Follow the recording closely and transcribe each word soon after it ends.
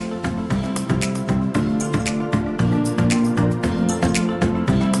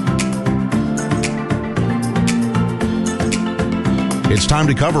It's time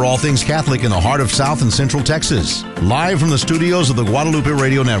to cover all things Catholic in the heart of South and Central Texas. Live from the studios of the Guadalupe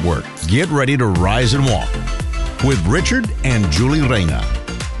Radio Network, get ready to rise and walk with Richard and Julie Reyna.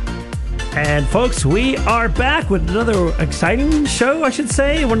 And folks, we are back with another exciting show, I should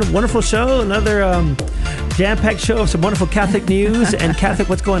say. Wonderful show, another jam-packed show of some wonderful Catholic news and Catholic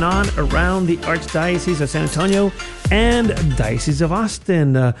what's going on around the Archdiocese of San Antonio and Diocese of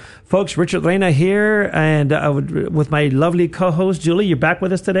Austin. Folks, Richard Reyna here, and with my lovely co-host, Julie. You're back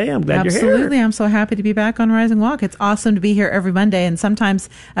with us today. I'm glad you're here. Absolutely. I'm so happy to be back on Rise and Walk. It's awesome to be here every Monday, and sometimes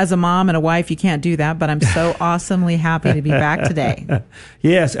as a mom and a wife, you can't do that, but I'm so awesomely happy to be back today.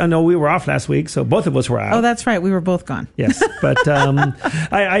 Yes, I know we were off last week, so both of us were out. Oh, that's right. We were both gone. Yes, but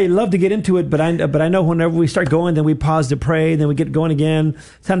I love to get into it, but I know whenever we start going, then we pause to pray, then we get going again.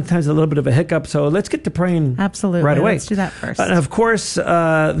 Sometimes a little bit of a hiccup, so let's get to praying Absolutely. right away. Let's do that first. And of course,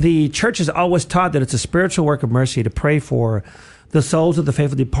 the Church has always taught that it's a spiritual work of mercy to pray for the souls of the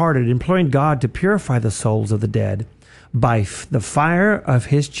faithful departed, imploring God to purify the souls of the dead by the fire of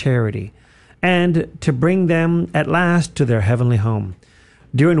His charity, and to bring them at last to their heavenly home.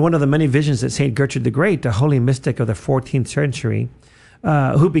 During one of the many visions that St. Gertrude the Great, a holy mystic of the 14th century,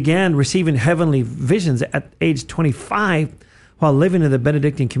 who began receiving heavenly visions at age 25 while living in the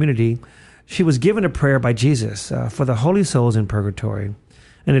Benedictine community, she was given a prayer by Jesus for the holy souls in purgatory.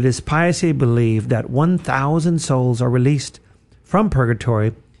 And it is piously believed that 1,000 souls are released from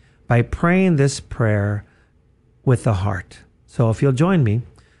purgatory by praying this prayer with the heart. So if you'll join me, in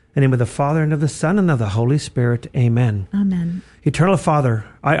the name of the Father, and of the Son, and of the Holy Spirit, amen. Amen. Eternal Father,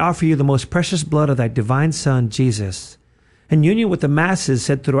 I offer you the most precious blood of thy divine Son, Jesus, in union with the masses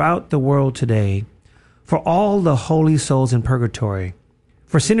said throughout the world today, for all the holy souls in purgatory,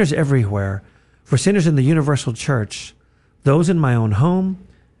 for sinners everywhere, for sinners in the universal church, those in my own home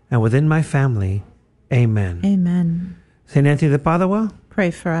and within my family. Amen. Amen. Saint Anthony de Padua, Pray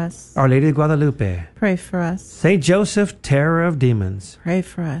for us. Our Lady of Guadalupe, Pray for us. Saint Joseph, terror of demons, Pray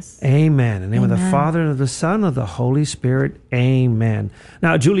for us. amen. In the name of the Amen. Father, and of the Son, and of the Holy Spirit, amen.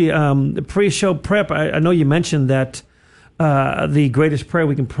 Now, Julie, the pre-show prep, I know you mentioned that the greatest prayer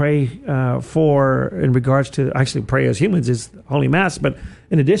we can pray for in regards to actually pray as humans is Holy Mass, but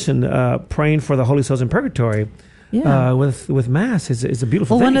in addition, praying for the holy souls in purgatory with Mass is a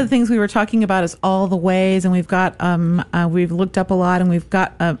beautiful thing. Well, one of the things we were talking about is all the ways, and we've got we've looked up a lot, and we've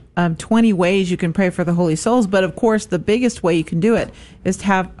got 20 ways you can pray for the holy souls. But of course, the biggest way you can do it is to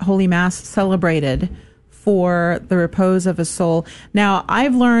have Holy Mass celebrated for the repose of a soul. Now,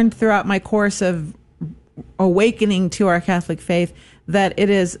 I've learned throughout my course of awakening to our Catholic faith that it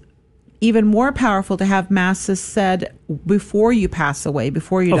is even more powerful to have masses said before you pass away,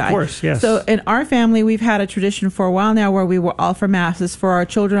 before you die. Of course, yes. So in our family, we've had a tradition for a while now where we will offer masses for our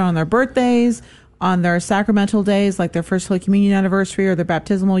children on their birthdays, on their sacramental days, like their First Holy Communion anniversary or their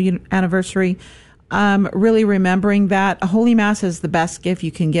baptismal anniversary. Really remembering that a Holy Mass is the best gift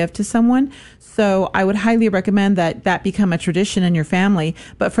you can give to someone. So I would highly recommend that become a tradition in your family.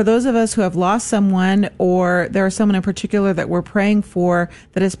 But for those of us who have lost someone, or there is someone in particular that we're praying for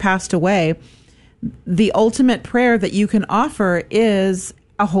that has passed away, the ultimate prayer that you can offer is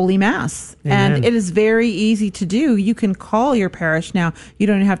a Holy Mass. Amen. And it is very easy to do. You can call your parish now. You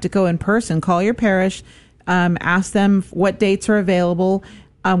don't have to go in person. Call your parish, ask them what dates are available,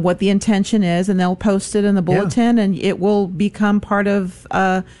 what the intention is, and they'll post it in the bulletin, and it will become part of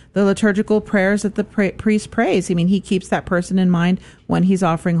the liturgical prayers that the priest prays. I mean, he keeps that person in mind when he's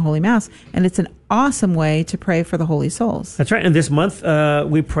offering Holy Mass, and it's an awesome way to pray for the holy souls. That's right. And this month,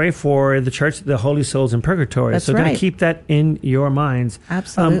 we pray for the church, the holy souls in purgatory. That's so right. to keep that in your minds.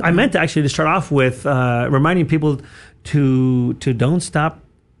 Absolutely. I meant to actually to start off with reminding people to don't stop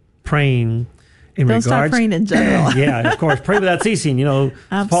praying. Don't stop praying in general. Yeah, of course. Pray without ceasing. You know,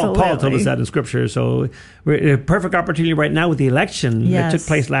 Paul told us that in Scripture. So we're in a perfect opportunity right now with the election that took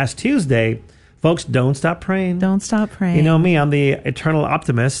place last Tuesday. Folks, don't stop praying. Don't stop praying. You know me, I'm the eternal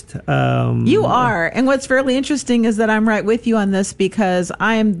optimist. You are. And what's fairly interesting is that I'm right with you on this, because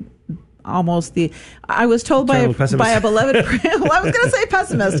I'm almost I was told by a beloved priest. Well, I was going to say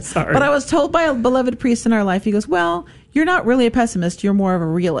pessimist, but I was told by a beloved priest in our life, he goes, well, you're not really a pessimist, you're more of a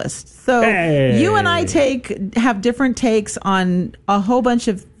realist. So you and I have different takes on a whole bunch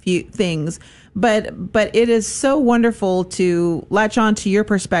of things, but it is so wonderful to latch on to your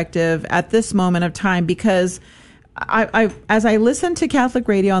perspective at this moment of time, because I as I listened to Catholic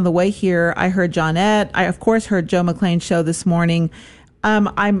radio on the way here, I heard Johnette. I of course heard Joe McLean's show this morning.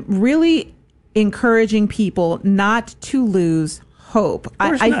 I'm really encouraging people not to lose hope.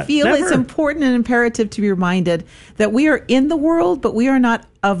 I feel it's important and imperative to be reminded that we are in the world, but we are not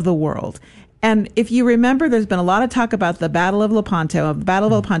of the world. And if you remember, there's been a lot of talk about the Battle of Lepanto.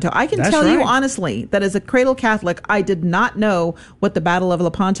 I can tell you honestly that as a cradle Catholic, I did not know what the Battle of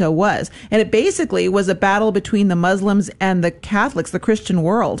Lepanto was. And it basically was a battle between the Muslims and the Catholics, the Christian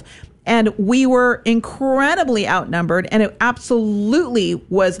world. And we were incredibly outnumbered, and it absolutely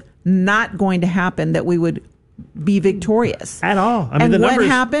was not going to happen that we would be victorious. At all. And what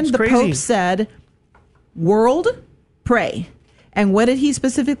happened? The Pope said, world, pray. And what did he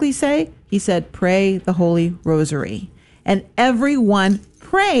specifically say? He said, pray the Holy Rosary. And everyone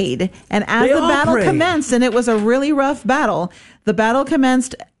prayed. And as the battle commenced, and it was a really rough battle, the battle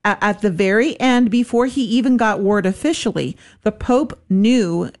commenced at the very end, before he even got word officially. The Pope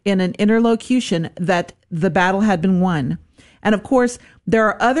knew in an interlocution that the battle had been won. And of course, there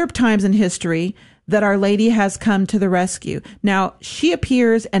are other times in history that Our Lady has come to the rescue. Now, she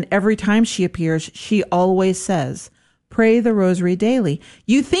appears, and every time she appears, she always says, pray the rosary daily.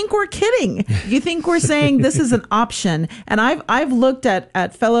 You think we're kidding. You think we're saying this is an option. And I've looked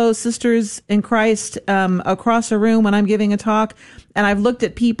at fellow sisters in Christ across a room when I'm giving a talk, and I've looked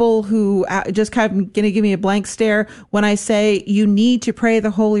at people who just kind of going to give me a blank stare when I say you need to pray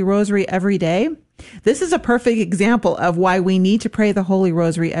the Holy Rosary every day. This is a perfect example of why we need to pray the Holy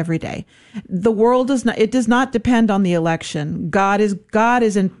Rosary every day. The world does not depend on the election. God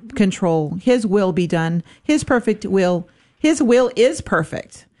is in control. His will be done. His perfect will. His will is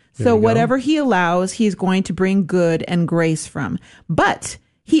perfect. So whatever he allows, he's going to bring good and grace from. But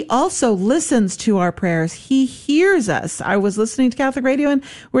he also listens to our prayers. He hears us. I was listening to Catholic radio, and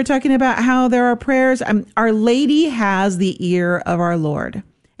we're talking about how there are prayers. Our Lady has the ear of our Lord.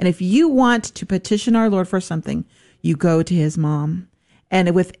 And if you want to petition our Lord for something, you go to his mom.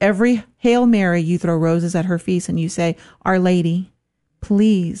 And with every Hail Mary, you throw roses at her feet and you say, Our Lady,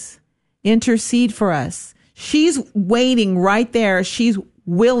 please intercede for us. She's waiting right there. She's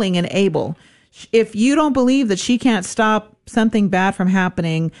willing and able. If you don't believe that she can't stop something bad from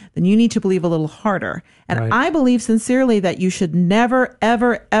happening, then you need to believe a little harder. And I believe sincerely that you should never,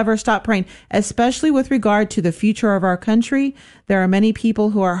 ever, ever stop praying, especially with regard to the future of our country. There are many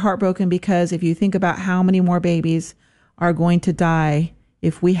people who are heartbroken because if you think about how many more babies are going to die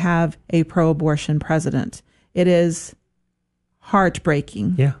if we have a pro-abortion president, it is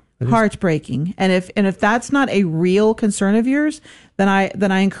heartbreaking. Yeah. Heartbreaking. And if that's not a real concern of yours, then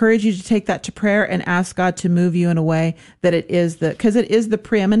I encourage you to take that to prayer and ask God to move you in a way that because it is the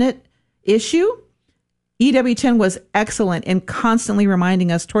preeminent issue. E.W. Chen was excellent in constantly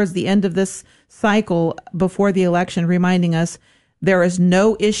reminding us towards the end of this cycle before the election, reminding us there is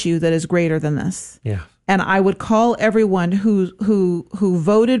no issue that is greater than this. Yeah. And I would call everyone who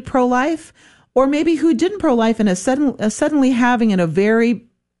voted pro-life, or maybe who didn't pro-life, and is suddenly having a very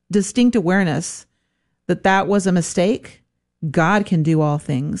distinct awareness that was a mistake. God can do all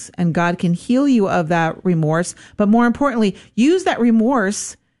things, and God can heal you of that remorse. But more importantly, use that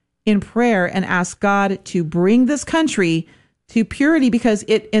remorse in prayer and ask God to bring this country to purity, because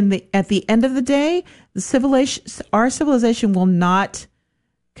at the end of the day, our civilization will not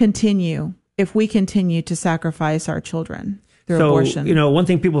continue if we continue to sacrifice our children through abortion. One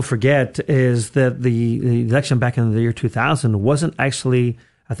thing people forget is that the election back in the year 2000 wasn't actually,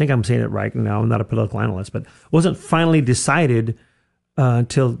 I think I'm saying it right now, I'm not a political analyst, but wasn't finally decided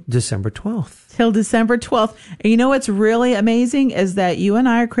until December 12th. Till December 12th. And you know what's really amazing is that you and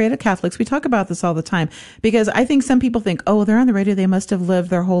I are creative Catholics. We talk about this all the time, because I think some people think, oh, they're on the radio, they must have lived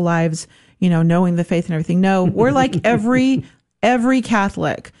their whole lives, knowing the faith and everything. No, we're like every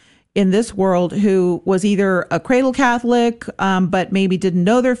Catholic in this world who was either a cradle Catholic, but maybe didn't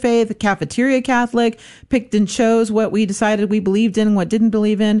know their faith, a cafeteria Catholic, picked and chose what we decided we believed in and what didn't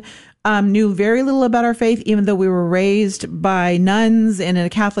believe in, knew very little about our faith, even though we were raised by nuns and in a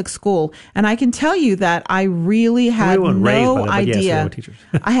Catholic school. And I can tell you that I really had no idea.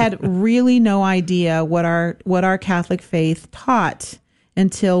 I had really no idea what our Catholic faith taught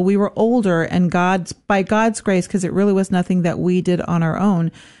until we were older, and by God's grace, because it really was nothing that we did on our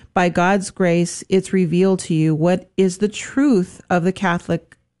own. By God's grace, it's revealed to you what is the truth of the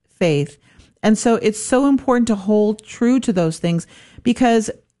Catholic faith. And so it's so important to hold true to those things,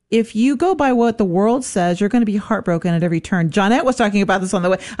 because if you go by what the world says, you're going to be heartbroken at every turn. Johnette was talking about this on the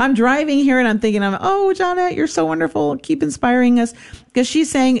way. I'm driving here and I'm thinking, oh, Johnette, you're so wonderful. Keep inspiring us. Because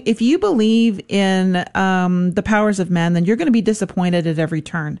she's saying, if you believe in the powers of men, then you're going to be disappointed at every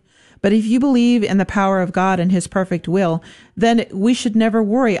turn. But if you believe in the power of God and his perfect will, then we should never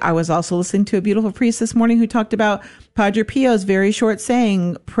worry. I was also listening to a beautiful priest this morning who talked about Padre Pio's very short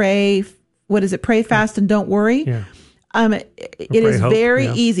saying, pray, fast, and don't worry. Yeah. It is very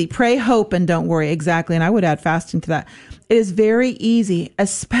easy. Pray, hope, and don't worry. Exactly. And I would add fasting to that. It is very easy,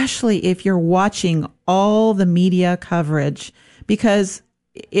 especially if you're watching all the media coverage, because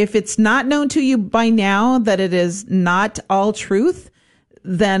if it's not known to you by now that it is not all truth,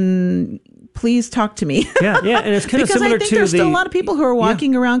 then please talk to me. Yeah, and it's kind of similar to because I think there's still a lot of people who are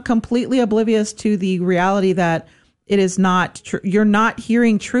walking around completely oblivious to the reality that it is not true. You're not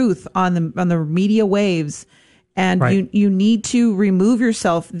hearing truth on the media waves, and you need to remove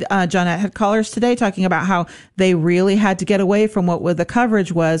yourself. John had callers today talking about how they really had to get away from what the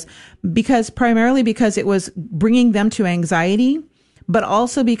coverage was, primarily because it was bringing them to anxiety, but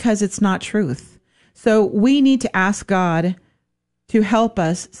also because it's not truth. So we need to ask God to help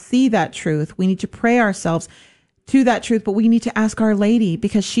us see that truth. We need to pray ourselves to that truth, but we need to ask Our Lady,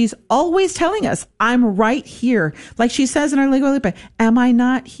 because she's always telling us, I'm right here. Like she says in Our Lady Guadalupe, am I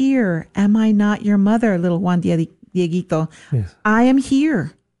not here? Am I not your mother, little Juan Dieguito? Yes. I am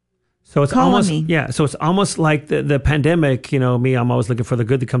here. So it's so it's almost like the pandemic, I'm always looking for the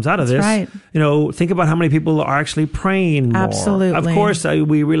good that comes out of this. Right. Think about how many people are actually praying more. Absolutely. Of course,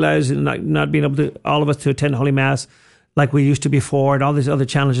 we realize not being able to, all of us, to attend Holy Mass like we used to before, and all these other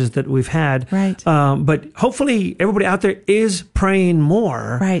challenges that we've had. Right. But hopefully everybody out there is praying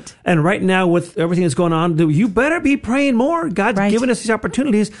more. Right. And right now with everything that's going on, you better be praying more. God's given us these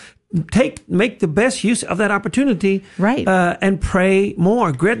opportunities. Make the best use of that opportunity. Right. And pray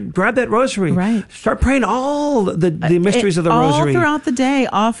more. Grab that rosary. Right. Start praying all the mysteries of the rosary. All throughout the day,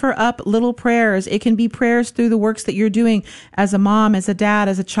 offer up little prayers. It can be prayers through the works that you're doing as a mom, as a dad,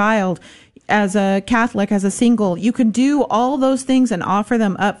 as a child, as a Catholic, as a single. You can do all those things and offer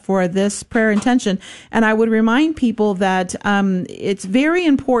them up for this prayer intention. And I would remind people that it's very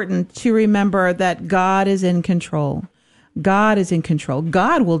important to remember that God is in control. God is in control.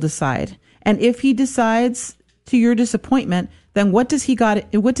 God will decide. And if he decides to your disappointment, then what does he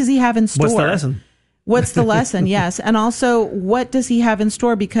have in store? What's the lesson? What's the lesson? Yes. And also, what does he have in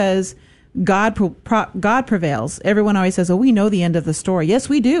store? Because God prevails. Everyone always says, oh, we know the end of the story. Yes,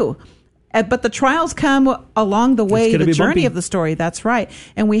 we do. But the trials come along the way, the journey of the story. That's right.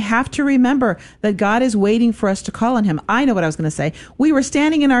 And we have to remember that God is waiting for us to call on him. I know what I was going to say. We were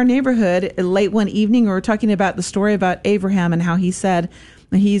standing in our neighborhood late one evening. We were talking about the story about Abraham and how he said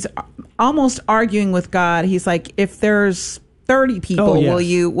he's almost arguing with God. He's like, if there's 30 people, will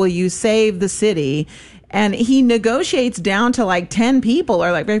you save the city? And he negotiates down to like 10 people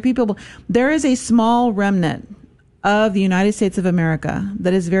or like very few people. There is a small remnant of the United States of America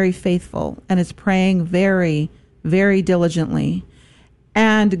that is very faithful and is praying very, very diligently.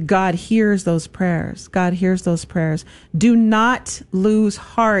 And God hears those prayers. God hears those prayers. Do not lose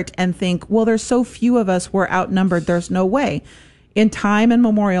heart and think, well, there's so few of us, we're outnumbered. There's no way. In time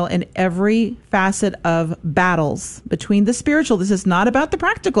immemorial, in every facet of battles between the spiritual, this is not about the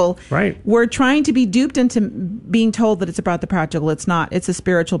practical. Right. We're trying to be duped into being told that it's about the practical. It's not. It's a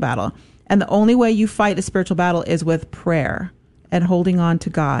spiritual battle. And the only way you fight a spiritual battle is with prayer and holding on to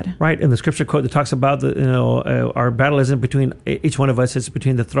God. Right. And the scripture quote that talks about our battle isn't between each one of us; it's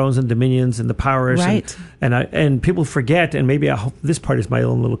between the thrones and dominions and the powers. Right. And people forget. And maybe this part is my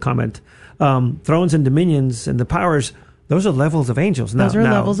own little comment. Thrones and dominions and the powers; those are levels of angels. Those are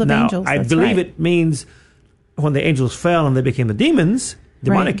levels of angels. I believe it means when the angels fell and they became the demons.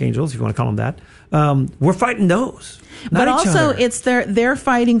 Demonic angels, if you want to call them that. We're fighting those. But also, it's they're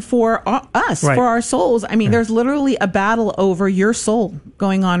fighting for us, for our souls. I mean, there's literally a battle over your soul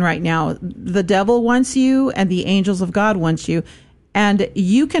going on right now. The devil wants you, and the angels of God wants you. And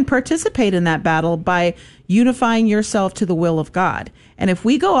you can participate in that battle by unifying yourself to the will of God. And if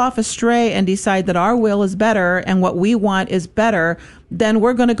we go off astray and decide that our will is better and what we want is better, then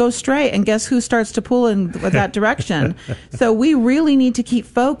we're going to go astray. And guess who starts to pull in that direction? So we really need to keep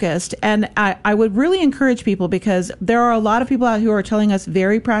focused. And I would really encourage people, because there are a lot of people out who are telling us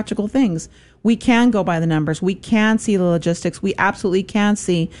very practical things. We can go by the numbers. We can see the logistics. We absolutely can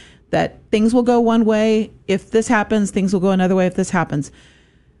see that things will go one way. If this happens, things will go another way if this happens.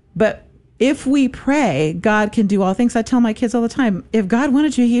 But if we pray, God can do all things. I tell my kids all the time, if God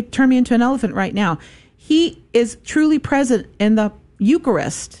wanted to, he'd turn me into an elephant right now. He is truly present in the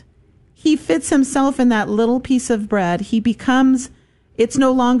Eucharist. He fits himself in that little piece of bread. He becomes, it's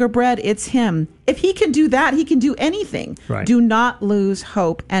no longer bread, it's him. If he can do that, he can do anything. Right. Do not lose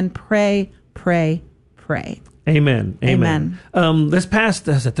hope and pray, pray, pray. Amen. This past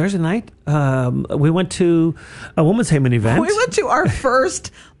Thursday night, we went to a Women's Haven event. We went to our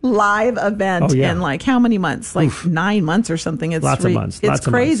first live event in like how many months? Like 9 months or something. It's lots of months. It's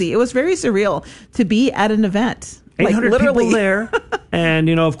crazy. It was very surreal to be at an event 800 people there. And,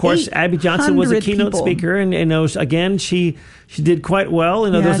 of course, Abby Johnson was a keynote speaker. And, again, she did quite well.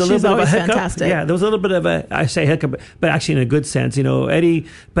 There was a little bit of a hiccup. Fantastic. Yeah, there was a little bit of I say hiccup, but actually in a good sense. Eddie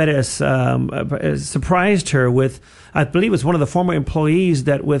Perez surprised her with, I believe it was one of the former employees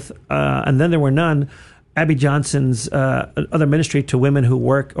that and then there were none, Abby Johnson's other ministry to women who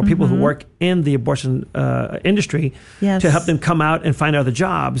work or people who work in the abortion industry to help them come out and find other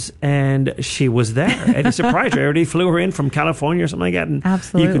jobs. And she was there. And it surprised her. Everybody flew her in from California or something like that. And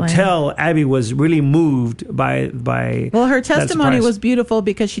absolutely. You could tell Abby was really moved by well, her testimony was beautiful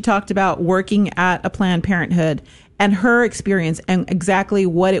because she talked about working at a Planned Parenthood and her experience and exactly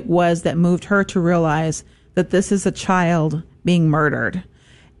what it was that moved her to realize that this is a child being murdered.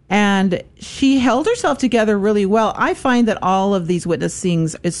 And she held herself together really well. I find that all of these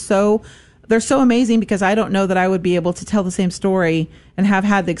witnessings they're so amazing because I don't know that I would be able to tell the same story and have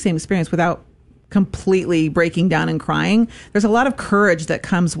had the same experience without completely breaking down and crying. There's a lot of courage that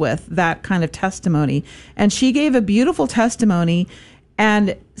comes with that kind of testimony. And she gave a beautiful testimony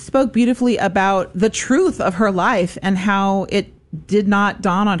and spoke beautifully about the truth of her life and how it did not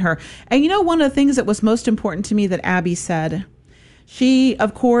dawn on her. And one of the things that was most important to me that Abby said, she,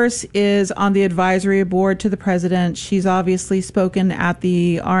 of course, is on the advisory board to the president. She's obviously spoken at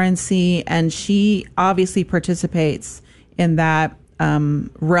the RNC, and she obviously participates in that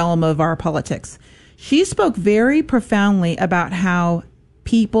realm of our politics. She spoke very profoundly about how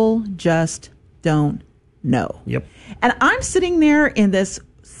people just don't know. Yep. And I'm sitting there in this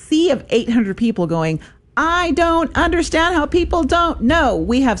sea of 800 people going, I don't understand how people don't know.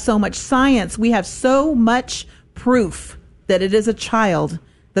 We have so much science. We have so much proof that it is a child,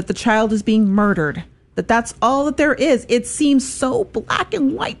 that the child is being murdered, that's all that there is. It seems so black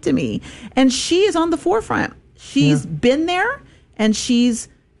and white to me. And she is on the forefront. She's been there and she's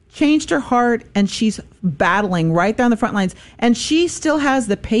changed her heart and she's battling right there on the front lines. And she still has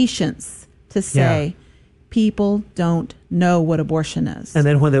the patience to say, people don't know what abortion is. And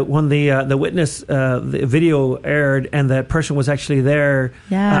then when the witness the video aired and that person was actually there,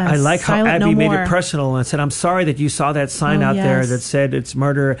 I like how Abby made it personal and said, "I'm sorry that you saw that sign out there that said it's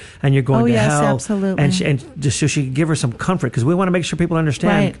murder and you're going to hell." Absolutely. And just so she could give her some comfort because we want to make sure people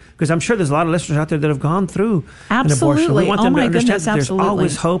understand. Because I'm sure there's a lot of listeners out there that have gone through an abortion. We want them to understand that there's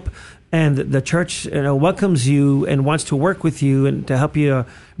always hope. And the church welcomes you and wants to work with you and to help you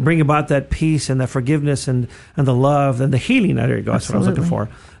bring about that peace and that forgiveness and the love and the healing. There you go. That's what I was looking for.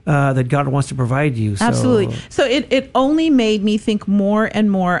 That God wants to provide you. So. Absolutely. So it only made me think more and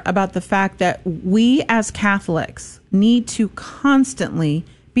more about the fact that we as Catholics need to constantly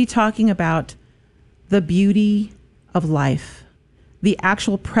be talking about the beauty of life, the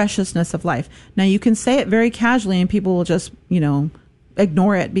actual preciousness of life. Now, you can say it very casually and people will just,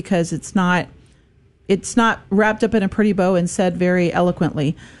 ignore it because it's not wrapped up in a pretty bow and said very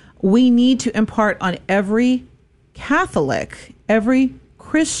eloquently. We need to impart on every Catholic, every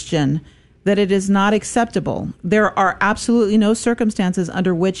Christian, that it is not acceptable. There are absolutely no circumstances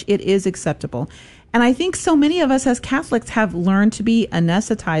under which it is acceptable. And I think so many of us as Catholics have learned to be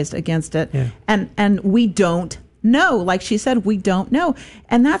anesthetized against it. Yeah. And we don't know. Like she said, we don't know.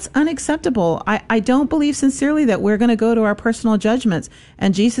 And that's unacceptable. I don't believe sincerely that we're going to go to our personal judgments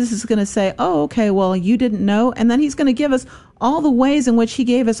and Jesus is going to say, oh, okay, well, you didn't know. And then he's going to give us all the ways in which he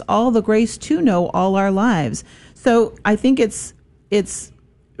gave us all the grace to know all our lives. So I think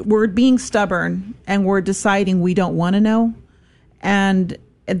we're being stubborn and we're deciding we don't want to know. And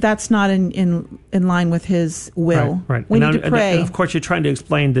that's not in line with his will. Right. We need to pray. And of course, you're trying to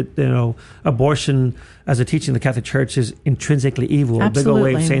explain that abortion as a teaching of the Catholic Church is intrinsically evil. Absolutely. A big old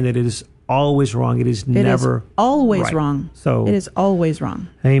way of saying that it is always wrong. It is never always right. wrong. So it is always wrong.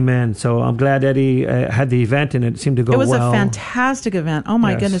 Amen. So I'm glad Eddie had the event and it seemed to go well. It was a fantastic event. Oh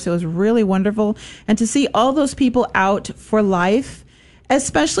my goodness, it was really wonderful, and to see all those people out for life,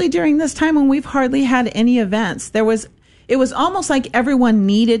 especially during this time when we've hardly had any events. It was almost like everyone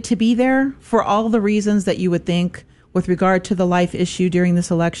needed to be there for all the reasons that you would think with regard to the life issue during this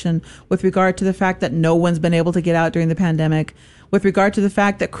election, with regard to the fact that no one's been able to get out during the pandemic, with regard to the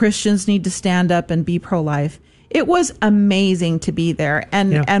fact that Christians need to stand up and be pro-life. It was amazing to be there.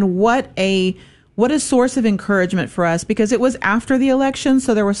 And what a source of encouragement for us, because it was after the election,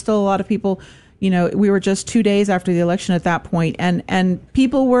 so there were still a lot of people. We were just 2 days after the election at that point, and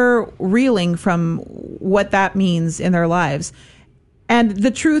people were reeling from what that means in their lives. And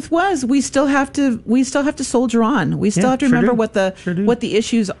the truth was, we still have to soldier on. We still have to remember what the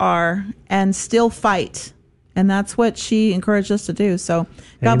issues are and still fight. And that's what she encouraged us to do. So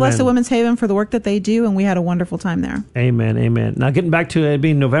God bless the Women's Haven for the work that they do, and we had a wonderful time there. Amen, amen. Now, getting back to it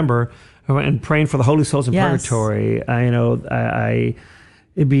being November, and praying for the holy souls in purgatory.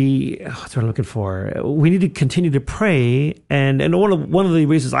 It'd be, what's what I'm looking for? We need to continue to pray. And one of the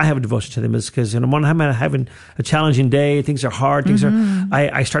reasons I have a devotion to them is because, when I'm having a challenging day, things are hard,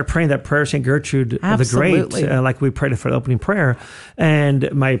 I start praying that prayer, St. Gertrude the Great, like we prayed for the opening prayer. And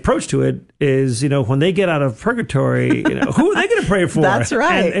my approach to it is, when they get out of purgatory, who are they going to pray for? That's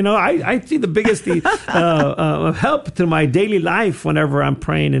right. And, I see the biggest help to my daily life whenever I'm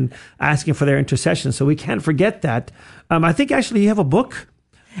praying and asking for their intercession. So we can't forget that. I think actually you have a book.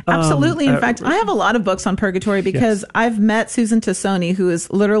 Absolutely. In fact, I have a lot of books on purgatory because I've met Susan Tassoni, who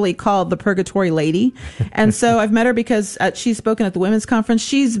is literally called the Purgatory Lady. And so I've met her because she's spoken at the women's conference.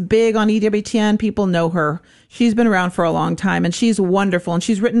 She's big on EWTN. People know her. She's been around for a long time and she's wonderful and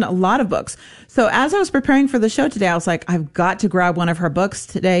she's written a lot of books. So as I was preparing for the show today, I was like, I've got to grab one of her books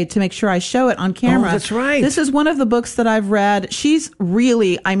today to make sure I show it on camera. Oh, that's right. This is one of the books that I've read. She's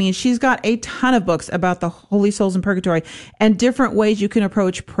got a ton of books about the holy souls in purgatory and different ways you can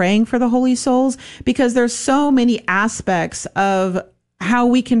approach praying for the holy souls, because there's so many aspects of how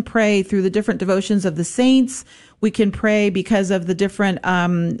we can pray through the different devotions of the saints. We can pray because of the different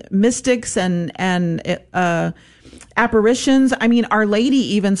mystics and apparitions. I mean, Our Lady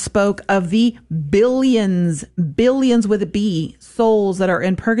even spoke of the billions with a B, souls that are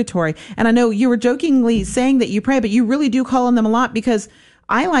in purgatory. And I know you were jokingly saying that you pray, but you really do call on them a lot, because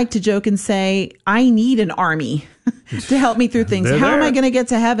I like to joke and say, I need an army to help me through things. How am I going to get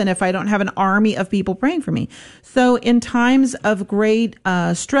to heaven if I don't have an army of people praying for me? So in times of great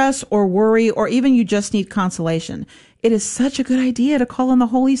stress or worry, or even you just need consolation, it is such a good idea to call on the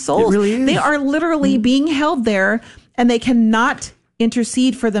holy souls. It really is. They are literally being held there, and they cannot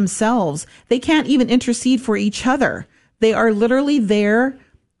intercede for themselves. They can't even intercede for each other. They are literally there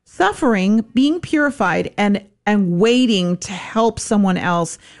suffering, being purified, and waiting to help someone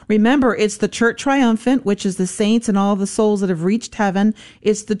else. Remember, it's the church triumphant, which is the saints and all the souls that have reached heaven.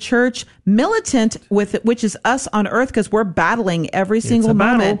 It's the church militant, with it, which is us on earth, because we're battling every single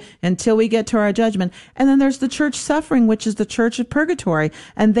moment until we get to our judgment. And then there's the church suffering, which is the church of purgatory.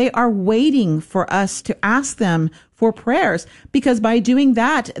 And they are waiting for us to ask them for prayers, because by doing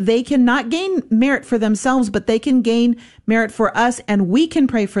that, they cannot gain merit for themselves, but they can gain merit for us, and we can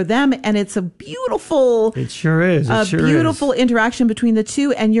pray for them. And it's a beautiful, it sure is. Beautiful interaction between the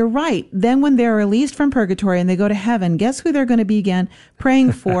two. And you're right. Then when they're released from purgatory and they go to heaven, guess who they're going to begin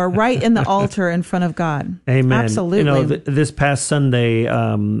praying for right in the altar in front of God? Amen. Absolutely. This past Sunday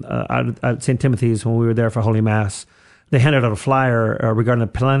at St. Timothy's, when we were there for Holy Mass, they handed out a flyer regarding a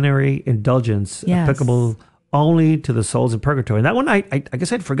plenary indulgence applicable only to the souls in purgatory. And that one, I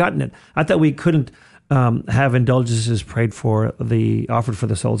guess I'd forgotten it. I thought we couldn't have indulgences prayed for, offered for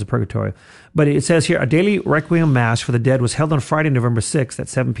the souls in purgatory. But it says here, a daily Requiem Mass for the dead was held on Friday, November 6th at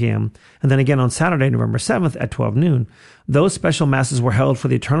 7 p.m., and then again on Saturday, November 7th at 12 noon. Those special Masses were held for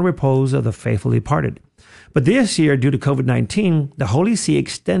the eternal repose of the faithful departed. But this year, due to COVID-19, the Holy See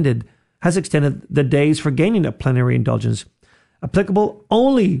has extended the days for gaining a plenary indulgence, applicable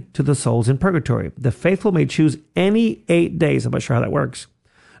only to the souls in purgatory. The faithful may choose any 8 days, I'm not sure how that works,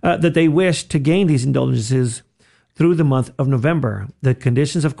 that they wish to gain these indulgences through the month of November. The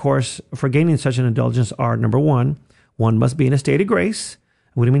conditions, of course, for gaining such an indulgence are, number one must be in a state of grace.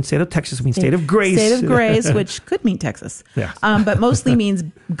 What do you mean state of Texas? I mean state of grace. State of grace, which could mean Texas. Yes. But mostly means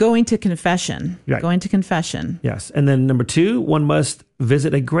going to confession. Right. Going to confession. Yes. And then number two, one must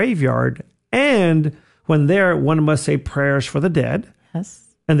visit a graveyard, and when there, one must say prayers for the dead.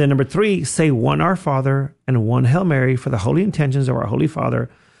 Yes. And then number three, say one Our Father and one Hail Mary for the holy intentions of our Holy Father.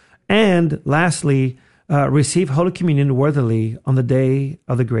 And lastly, receive Holy Communion worthily on the day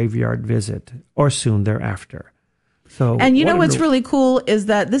of the graveyard visit or soon thereafter. So, and you know what's really cool is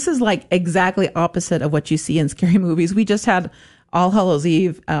that this is like exactly opposite of what you see in scary movies. We just had All Hallows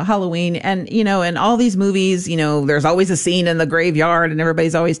Eve, Halloween, and in all these movies, there's always a scene in the graveyard and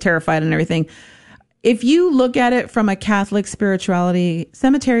everybody's always terrified and everything. If you look at it from a Catholic spirituality,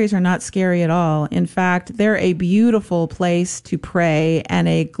 cemeteries are not scary at all. In fact, they're a beautiful place to pray and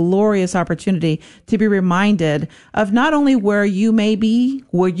a glorious opportunity to be reminded of not only where you may be,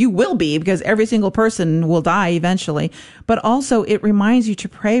 where you will be, because every single person will die eventually, but also it reminds you to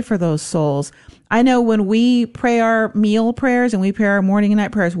pray for those souls. I know when we pray our meal prayers and we pray our morning and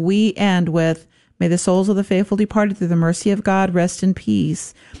night prayers, we end with, may the souls of the faithful departed through the mercy of God rest in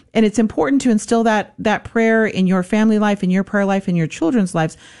peace. And it's important to instill that prayer in your family life, in your prayer life, in your children's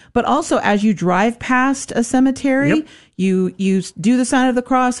lives. But also as you drive past a cemetery, you do the sign of the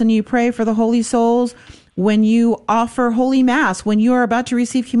cross and you pray for the holy souls. When you offer Holy Mass, when you are about to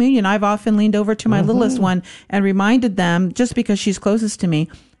receive communion, I've often leaned over to my littlest one and reminded them, just because she's closest to me,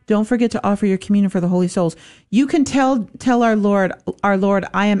 don't forget to offer your communion for the holy souls. You can tell our Lord,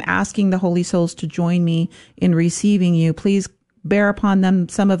 I am asking the holy souls to join me in receiving you. Please bear upon them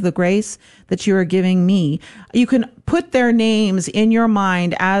some of the grace that you are giving me. You can put their names in your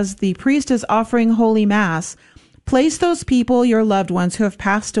mind as the priest is offering Holy Mass. Place those people, your loved ones who have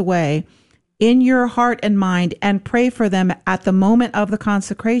passed away, in your heart and mind, and pray for them at the moment of the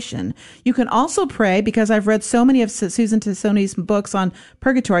consecration. You can also pray, because I've read so many of Susan Tassoni's books on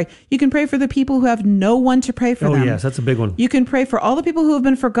purgatory, you can pray for the people who have no one to pray for them. Oh, yes, that's a big one. You can pray for all the people who have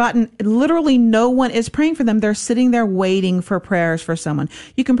been forgotten. Literally, no one is praying for them. They're sitting there waiting for prayers for someone.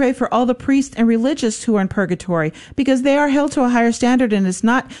 You can pray for all the priests and religious who are in purgatory, because they are held to a higher standard, and it's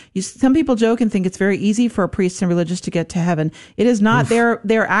not, some people joke and think it's very easy for priests and religious to get to heaven. It is not.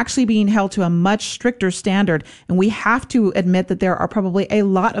 They're actually being held to a much stricter standard, and we have to admit that there are probably a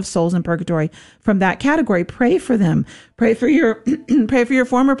lot of souls in purgatory from that category. Pray for them. Pray for your pray for your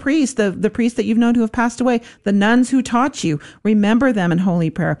former priest, the priests that you've known who have passed away, the nuns who taught you. Remember them in holy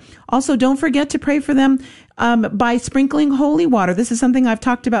prayer. Also, don't forget to pray for them by sprinkling holy water. This is something I've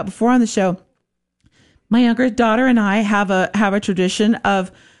talked about before on the show. My younger daughter and I have a tradition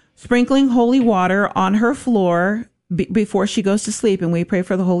of sprinkling holy water on her floor before she goes to sleep, and we pray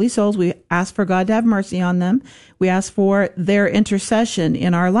for the holy souls. We ask for God to have mercy on them. We ask for their intercession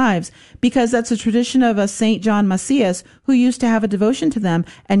in our lives, because that's a tradition of a St. John Macias, who used to have a devotion to them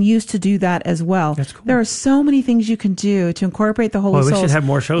and used to do that as well. That's cool. There are so many things you can do to incorporate the holy souls we should have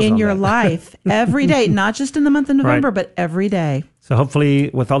more shows in on your that. life every day, not just in the month of November, Right. but every day. So hopefully,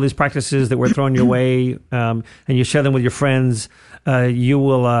 with all these practices that we're throwing your way, and you share them with your friends, you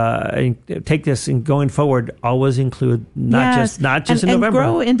will take this and going forward. Always include not just in November, and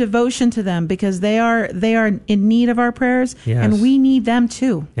grow in devotion to them, because they are in need of our prayers, Yes. and we need them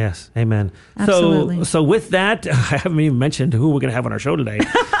too. Yes, amen. Absolutely. So with that, I haven't even mentioned who we're going to have on our show today.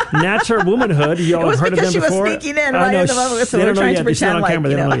 Natural Womanhood. You all have heard of them before. It was because she was sneaking in right in the moment, so we're trying to pretend like,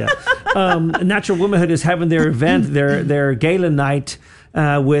 They don't know yet. Natural Womanhood is having their event, their gala night,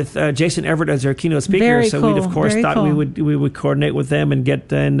 with Jason Everett as their keynote speaker. Very so cool. we of course Very thought cool. we would coordinate with them and get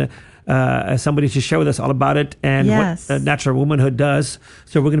somebody to share with us all about it and Yes. what Natural Womanhood does.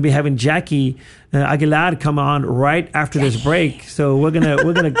 So we're going to be having Jackie Aguilar come on right after this break. So we're gonna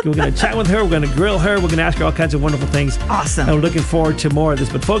chat with her. We're gonna grill her. We're gonna ask her all kinds of wonderful things. Awesome. And we're looking forward to more of this.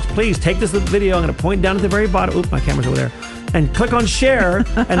 But folks, please take this little video. I'm going to point down at the very bottom. Oop, my camera's over there. And click on share,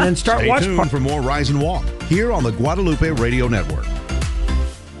 and then start Stay watching. tuned for more Rise and Walk here on the Guadalupe Radio Network.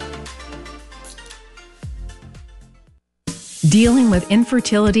 Dealing with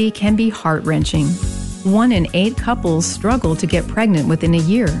infertility can be heart-wrenching. 1 in 8 couples struggle to get pregnant within a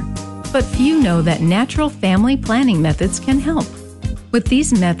year. But few know that natural family planning methods can help. With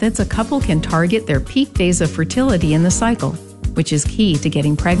these methods, a couple can target their peak phase of fertility in the cycle, which is key to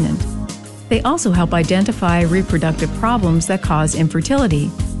getting pregnant. They also help identify reproductive problems that cause infertility,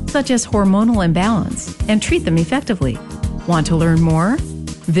 such as hormonal imbalance, and treat them effectively. Want to learn more?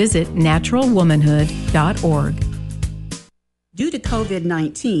 Visit naturalwomanhood.org. Due to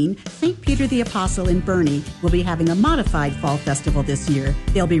COVID-19, St. Peter the Apostle in Boerne will be having a modified fall festival this year.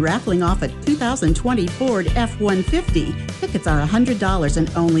 They'll be raffling off a 2020 Ford F-150. Tickets are $100 and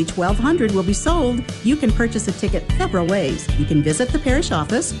only 1,200 will be sold. You can purchase a ticket several ways. You can visit the parish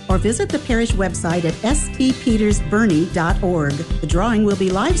office or visit the parish website at stpetersboerne.org. The drawing will be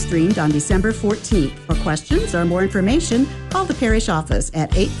live streamed on December 14th. For questions or more information, call the parish office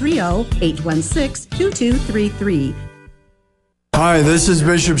at 830-816-2233. Hi, this is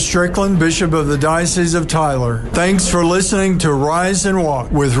Bishop Strickland, Bishop of the Diocese of Tyler. Thanks for listening to Rise and Walk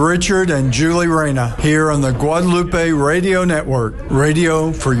with Richard and Julie Reyna here on the Guadalupe Radio Network.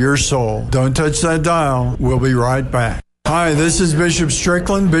 Radio for your soul. Don't touch that dial. We'll be right back. Hi, this is Bishop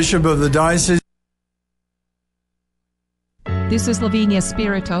Strickland, Bishop of the Diocese. This is Lavinia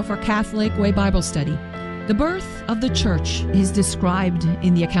Spirito for Catholic Way Bible Study. The birth of the church is described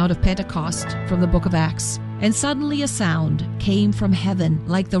in the account of Pentecost from the book of Acts. And suddenly a sound came from heaven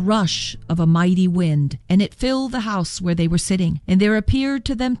like the rush of a mighty wind, and it filled the house where they were sitting. And there appeared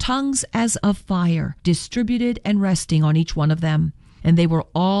to them tongues as of fire, distributed and resting on each one of them. And they were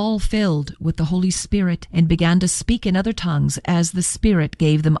all filled with the Holy Spirit and began to speak in other tongues as the Spirit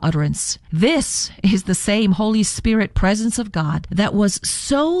gave them utterance. This is the same Holy Spirit presence of God that was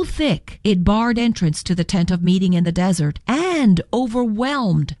so thick it barred entrance to the tent of meeting in the desert and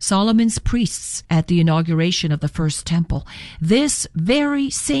overwhelmed Solomon's priests at the inauguration of the first temple. This very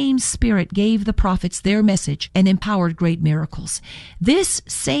same Spirit gave the prophets their message and empowered great miracles. This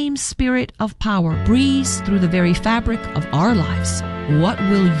same Spirit of power breathes through the very fabric of our lives. What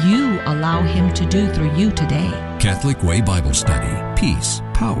will you allow Him to do through you today? Catholic Way Bible Study, peace,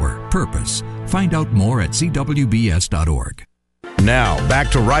 power, purpose. Find out more at cwbs.org. Now,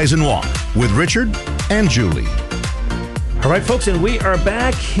 back to Rise and Walk with Richard and Julie. All right, folks, and we are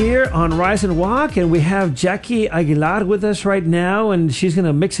back here on Rise and Walk, and we have Jackie Aguilar with us right now, and she's going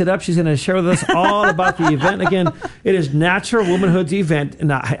to mix it up. She's going to share with us all about the event. Again, it is Natural Womanhood's event,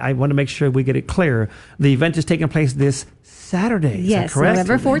 and I want to make sure we get it clear. The event is taking place this Saturday. Yes, is that correct?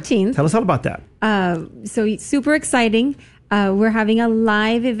 November 14th. Tell us all about that. So super exciting. We're having a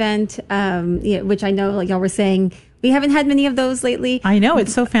live event, which I know, like y'all were saying, we haven't had many of those lately. I know.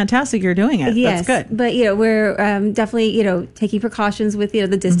 It's so fantastic you're doing it. Yes, that's good. But, we're definitely, taking precautions with,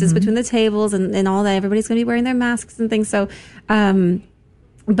 the distance between the tables and all that. Everybody's going to be wearing their masks and things. So,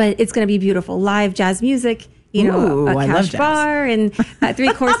 but it's going to be beautiful. Live jazz music. A cash bar and a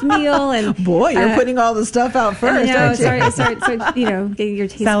 3-course meal, and boy, you're putting all the stuff out first. Start getting your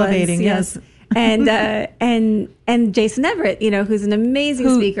taste salivating. Buds, yes. And Jason Everett, who's an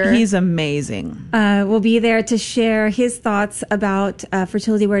amazing speaker. He's amazing. Will be there to share his thoughts about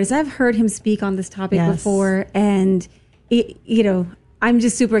fertility awareness. I've heard him speak on this topic before, and I'm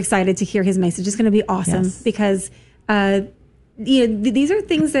just super excited to hear his message. It's going to be awesome because these are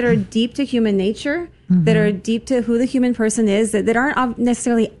things that are deep to human nature, that are deep to who the human person is, that aren't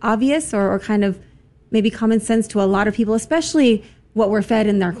necessarily obvious or kind of maybe common sense to a lot of people, especially what we're fed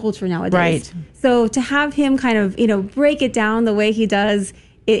in our culture nowadays. Right. So to have him kind of, break it down the way he does,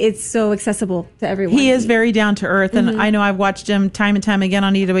 it's so accessible to everyone. He is very down to earth. And I know I've watched him time and time again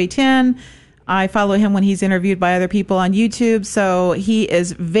on EWA10. I follow him when he's interviewed by other people on YouTube. So he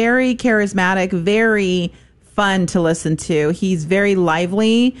is very charismatic, very fun to listen to. He's very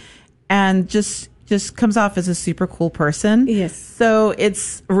lively and just comes off as a super cool person. Yes. So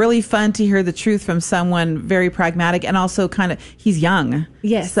it's really fun to hear the truth from someone very pragmatic and also he's young.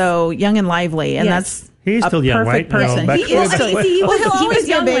 Yes. So young and lively. And that's he's still young, right? Person. No, he is still young. He'll always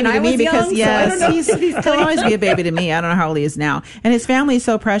be a baby to me because, he'll always be a baby to me. I don't know how old he is now. And his family is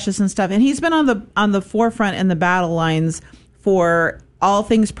so precious and stuff. And he's been on the forefront in the battle lines for all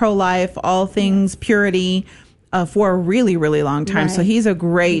things pro-life, all things purity, for a really, really long time. Right. So he's a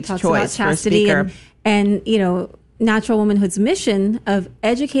great choice for a speaker. And Natural Womanhood's mission of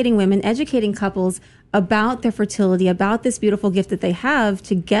educating women, educating couples about their fertility, about this beautiful gift that they have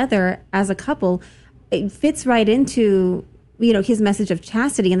together as a couple, it fits right into, his message of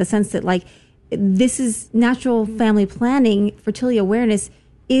chastity in the sense that, this is natural family planning, fertility awareness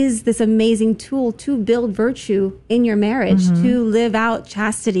is this amazing tool to build virtue in your marriage, to live out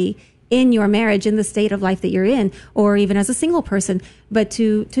chastity in your marriage, in the state of life that you're in, or even as a single person, but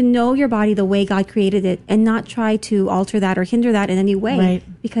to know your body the way God created it and not try to alter that or hinder that in any way. Right.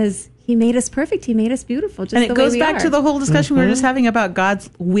 Because He made us perfect. He made us beautiful. And it goes back to the whole discussion we were just having about God's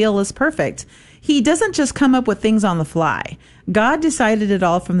will is perfect. He doesn't just come up with things on the fly. God decided it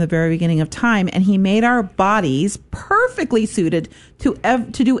all from the very beginning of time, and He made our bodies perfectly suited to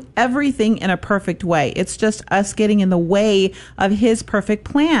do everything in a perfect way. It's just us getting in the way of His perfect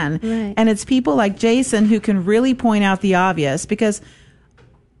plan. Right. And it's people like Jason who can really point out the obvious, because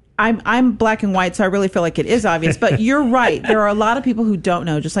I'm black and white, so I really feel like it is obvious. But you're right. There are a lot of people who don't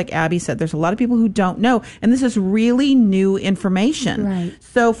know. Just like Abby said, there's a lot of people who don't know. And this is really new information. Right.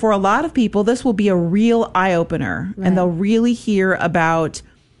 So for a lot of people, this will be a real eye-opener. Right. And they'll really hear about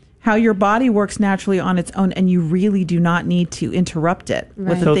how your body works naturally on its own, and you really do not need to interrupt it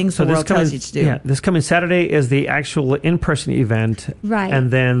with the things the world tells you to do. Yeah, this coming Saturday is the actual in-person event. Right. And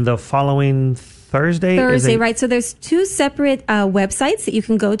then the following Thursday, right. So there's two separate websites that you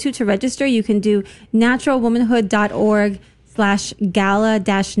can go to register. You can do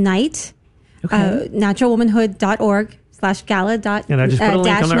naturalwomanhood.org/gala-night. Okay. Naturalwomanhood.org/gala. And I just put a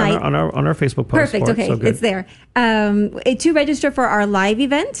link on our Facebook post. Perfect. Okay, it's there. To register for our live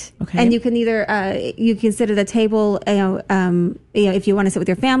event, and you can either you can sit at a table. If you want to sit with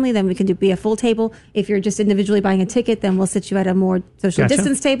your family, then we can be a full table. If you're just individually buying a ticket, then we'll sit you at a more social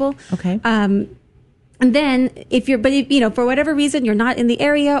distance table. Okay. And then if for whatever reason you're not in the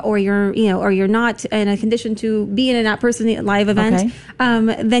area, or you're not in a condition to be in an in-person live event,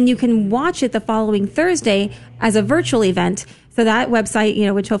 then you can watch it the following Thursday as a virtual event. So that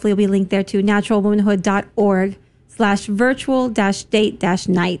website, which hopefully will be linked there to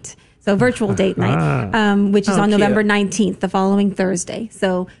naturalwomanhood.org/virtual-date-night. So virtual date night, which is on November 19th, the following Thursday.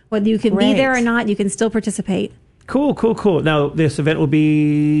 So whether you can be there or not, you can still participate. Cool. Now, this event will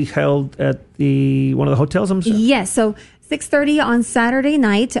be held at one of the hotels, I'm sorry? Yes. So 6:30 on Saturday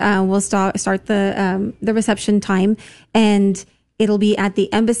night, we'll start the reception time, and it'll be at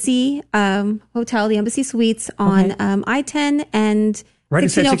the Embassy Hotel, the Embassy Suites on I-10 and Right, it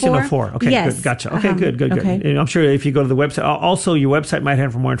said 1604. Okay, yes. Good. Gotcha. Okay, good. Okay. And I'm sure if you go to the website, also your website might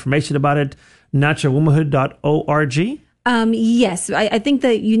have more information about it, naturalwomanhood.org. Yes, I think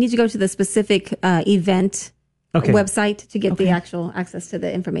that you need to go to the specific event website to get the actual access to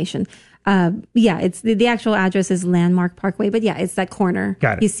the information. It's the actual address is Landmark Parkway, but it's that corner.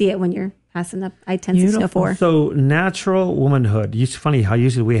 Got it. You see it when you're passing up I-10-604. So Natural Womanhood. It's funny how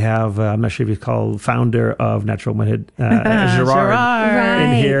usually we have, I'm not sure if he's called founder of Natural Womanhood, Gerard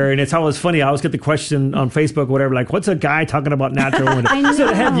in here. And it's always funny. I always get the question on Facebook or whatever, like, what's a guy talking about natural womanhood? So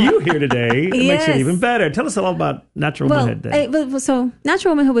to have you here today, it makes it even better. Tell us a lot about Natural Womanhood. So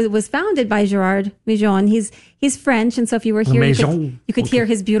Natural Womanhood was founded by Gerard Mijon. He's French. And so if you were here, you could hear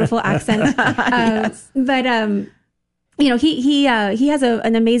his beautiful accent. But he has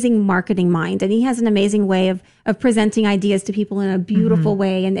an amazing marketing mind, and he has an amazing way of presenting ideas to people in a beautiful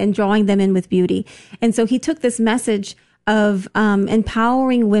way and drawing them in with beauty. And so he took this message of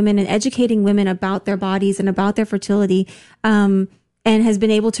empowering women and educating women about their bodies and about their fertility, and has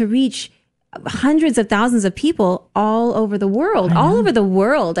been able to reach hundreds of thousands of people all over the world.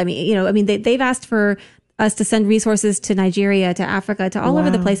 They've asked for us to send resources to Nigeria, to Africa, to all over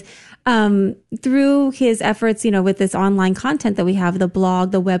the place. Through his efforts, with this online content that we have, the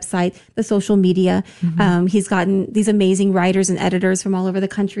blog, the website, the social media, he's gotten these amazing writers and editors from all over the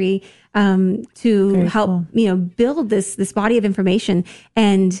country, to help, build this body of information.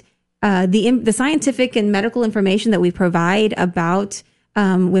 And, the scientific and medical information that we provide about,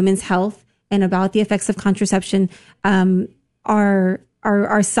 women's health and about the effects of contraception,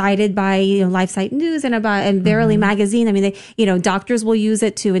 are cited by LifeSite News and Verily Magazine. I mean, doctors will use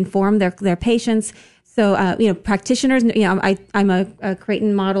it to inform their patients. So, practitioners. I'm a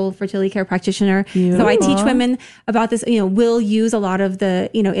Creighton model fertility care practitioner. So I teach women about this. We'll use a lot of the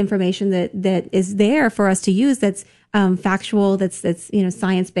information that is there for us to use. That's factual. That's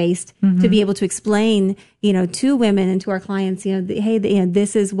science based, to be able to explain to women and to our clients.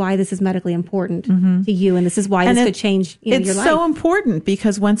 This is why this is medically important to you, and this is why this could change your life. It's so important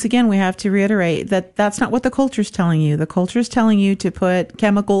because once again we have to reiterate that that's not what the culture is telling you. The culture is telling you to put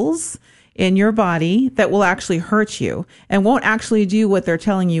chemicals in your body that will actually hurt you and won't actually do what they're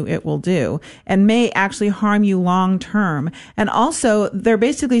telling you it will do, and may actually harm you long term. And also, they're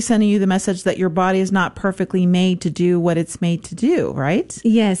basically sending you the message that your body is not perfectly made to do what it's made to do, right?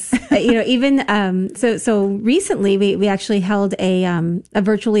 Yes. So recently we actually held a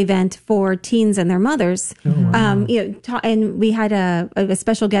virtual event for teens and their mothers. And we had a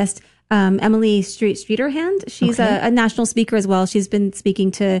special guest, Emily Streeterhand. She's a national speaker as well. She's been speaking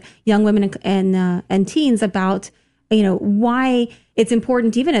to young women and teens about, why it's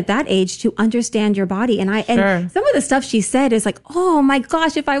important even at that age to understand your body. And and some of the stuff she said is like, oh my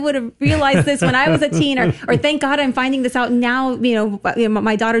gosh, if I would have realized this when I was a teen, or thank God I'm finding this out now.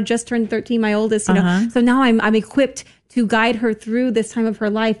 My daughter just turned 13, my oldest. So now I'm equipped to guide her through this time of her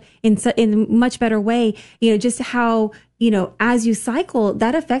life in a much better way. Just how, as you cycle,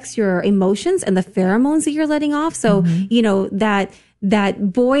 that affects your emotions and the pheromones that you're letting off. So,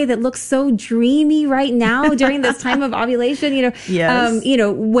 that boy that looks so dreamy right now during this time of ovulation,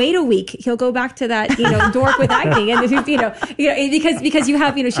 wait a week, he'll go back to that, dork with acne. And, because you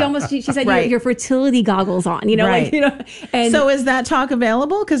have, she said, your fertility goggles on, and so is that talk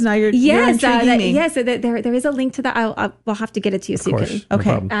available? Cause now you're intriguing me. Yes. There is a link to that. We'll have to get it to you so you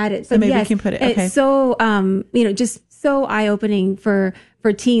can add it. So maybe you can put it. Okay. It's so, just so eye-opening for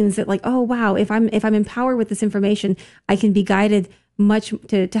teens that like, oh wow, if I'm empowered with this information, I can be guided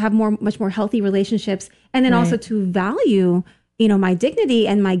to have much more healthy relationships, and then also to value, my dignity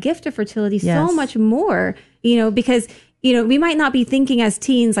and my gift of fertility so much more, because, we might not be thinking as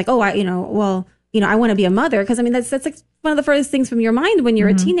teens like, oh, I want to be a mother. Cause that's like one of the first things from your mind when you're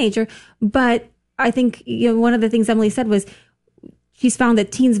a teenager. But I think, one of the things Emily said was, she's found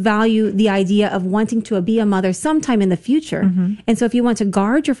that teens value the idea of wanting to be a mother sometime in the future. And so if you want to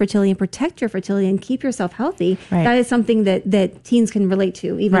guard your fertility and protect your fertility and keep yourself healthy, that is something that teens can relate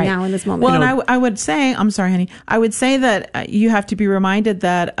to even now in this moment. Well, and I would say, I'm sorry, honey, I would say that you have to be reminded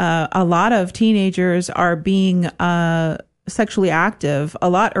that a lot of teenagers are being sexually active a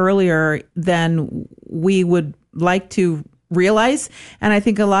lot earlier than we would like to realize. And I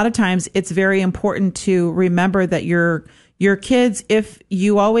think a lot of times it's very important to remember that your kids, if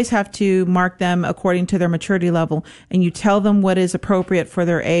you always have to mark them according to their maturity level and you tell them what is appropriate for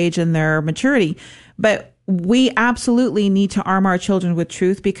their age and their maturity. But we absolutely need to arm our children with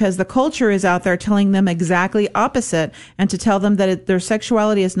truth, because the culture is out there telling them exactly opposite, and to tell them that their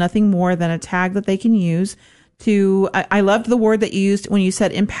sexuality is nothing more than a tag that they can use I loved the word that you used when you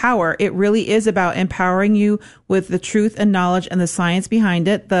said empower. It really is about empowering you with the truth and knowledge and the science behind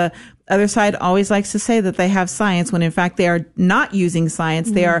it. The other side always likes to say that they have science when in fact they are not using science.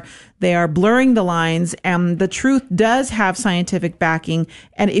 Mm-hmm. They are blurring the lines, and the truth does have scientific backing.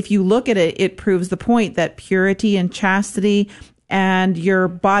 And if you look at it, it proves the point that purity and chastity and your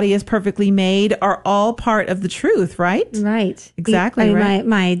body is perfectly made are all part of the truth, right? Right. Exactly. Right.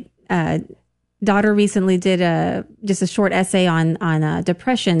 My daughter recently did just a short essay on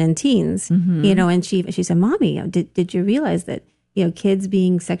depression in teens, mm-hmm. And she said, "Mommy, did you realize that kids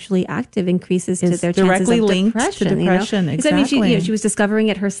being sexually active increases to their chances of linked depression?" To depression, exactly. I mean, she was discovering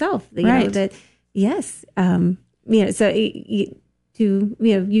it herself. Right. That yes, Emily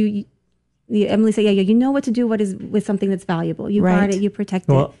said, you know what to do with something that's valuable. You guard it, you protect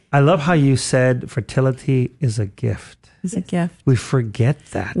it. Well, I love how you said fertility is a gift. It's a gift. We forget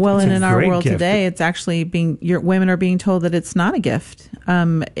that. Well, and in our world today, it's actually women are being told that it's not a gift.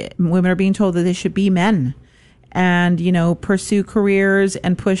 Women are being told that they should be men and, pursue careers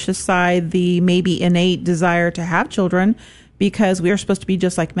and push aside the maybe innate desire to have children because we are supposed to be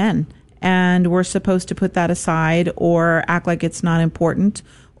just like men. And we're supposed to put that aside or act like it's not important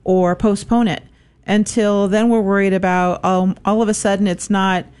or postpone it until then. We're worried about all of a sudden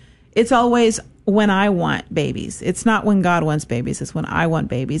it's always when I want babies. It's not when God wants babies. It's when I want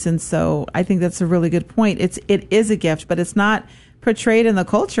babies. And so I think that's a really good point. It is a gift, but it's not portrayed in the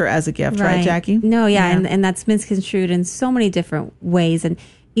culture as a gift, right, Jackie? No, yeah. And that's misconstrued in so many different ways. And,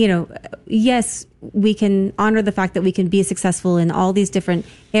 yes, we can honor the fact that we can be successful in all these different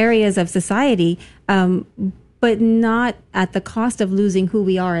areas of society, but not at the cost of losing who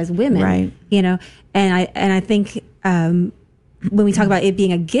we are as women, right? And I think when we talk about it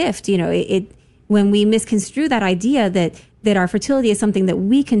being a gift, when we misconstrue that idea that our fertility is something that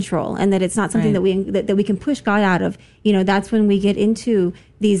we control and that it's not something that we can push God out of, that's when we get into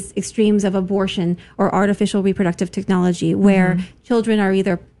these extremes of abortion or artificial reproductive technology, where children are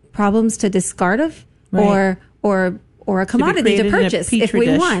either problems to discard of or a commodity to purchase if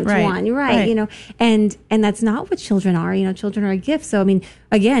we want one, right? And that's not what children are. Children are a gift. So I mean,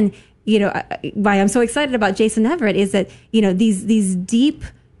 again, why I'm so excited about Jason Evert is that these deep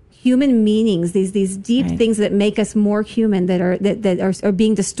human meanings, these deep things that make us more human, that are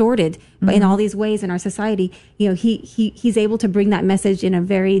being distorted in all these ways in our society. He's able to bring that message in a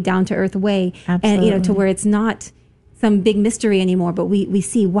very down to earth way, Absolutely. And to where it's not some big mystery anymore, but we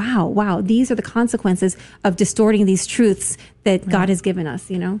see, wow, these are the consequences of distorting these truths that God has given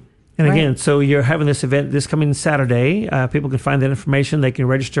us, And again, so you're having this event this coming Saturday. People can find that information. They can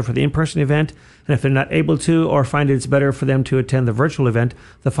register for the in-person event. And if they're not able to or find it's better for them to attend the virtual event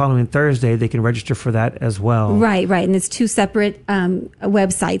the following Thursday, they can register for that as well. Right. And it's two separate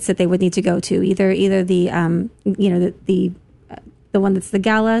websites that they would need to go to, either the one that's the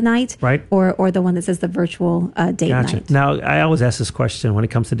gala night, right, or the one that says the virtual date night. Now, I always ask this question when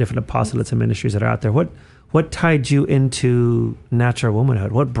it comes to different apostolates and ministries that are out there. What tied you into natural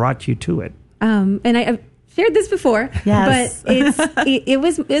womanhood? What brought you to it? And I've shared this before, yes. but it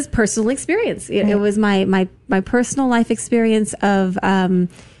was personal experience. It was my personal life experience of,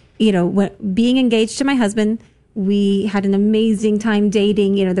 being engaged to my husband. We had an amazing time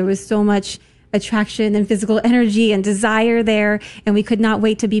dating. There was so much attraction and physical energy and desire there, and we could not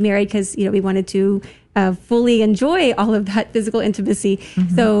wait to be married because we wanted to fully enjoy all of that physical intimacy.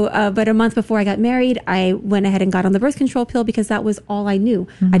 Mm-hmm. So but a month before I got married, I went ahead and got on the birth control pill because that was all I knew.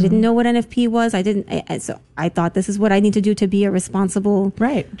 Mm-hmm. I didn't know what NFP was. So I thought this is what I need to do to be a responsible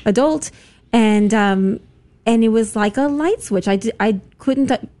adult, and it was like a light switch. I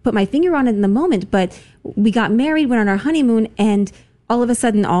couldn't put my finger on it in the moment, but we got married, went on our honeymoon, and all of a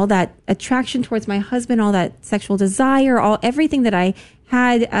sudden, all that attraction towards my husband, all that sexual desire, everything that I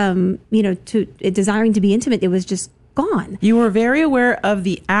had, to desiring to be intimate, it was just gone. You were very aware of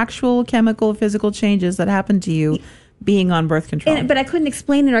the actual chemical, physical changes that happened to you being on birth control, but I couldn't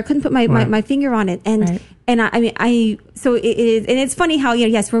explain it, or I couldn't put my finger on it. And so it is, and it's funny how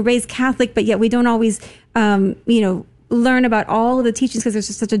yes, we're raised Catholic, but yet we don't always, learn about all of the teachings because there's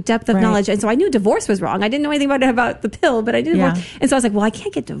just such a depth of knowledge. And so I knew divorce was wrong. I didn't know anything about the pill, but I did. And so I was like, well, I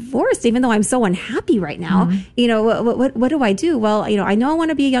can't get divorced even though I'm so unhappy right now. Mm-hmm. What do I do? Well, I know I want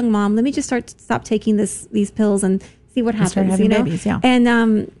to be a young mom. Let me just stop taking these pills and see what happens. Babies,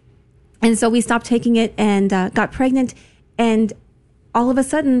 And so we stopped taking it and got pregnant, and all of a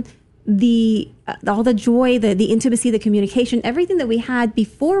sudden all the joy, the intimacy, the communication, everything that we had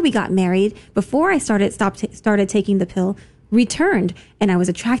before we got married, before I started taking the pill, returned, and I was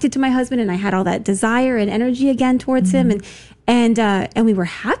attracted to my husband, and I had all that desire and energy again towards him, and we were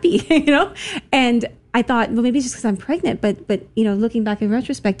happy, and I thought, well, maybe it's just because I'm pregnant, but looking back in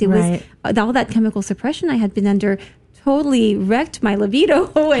retrospect, it was all that chemical suppression I had been under totally wrecked my libido.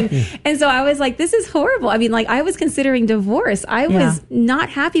 And so I was like, this is horrible. I mean, like, I was considering divorce. I was not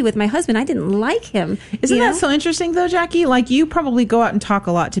happy with my husband. I didn't like him. Isn't that so interesting, though, Jackie? Like, you probably go out and talk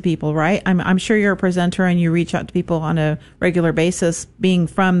a lot to people, right? I'm sure you're a presenter and you reach out to people on a regular basis, being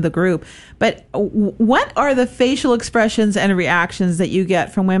from the group. But what are the facial expressions and reactions that you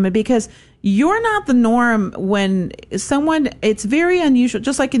get from women? Because you're not the norm when it's very unusual,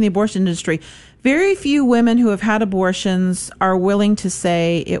 just like in the abortion industry. Very few women who have had abortions are willing to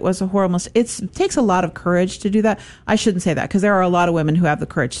say it was a horrible mistake. It takes a lot of courage to do that. I shouldn't say that, because there are a lot of women who have the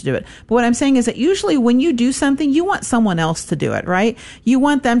courage to do it. But what I'm saying is that usually when you do something, you want someone else to do it, right? You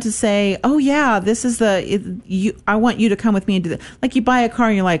want them to say, oh yeah, this is I want you to come with me and do that. Like, you buy a car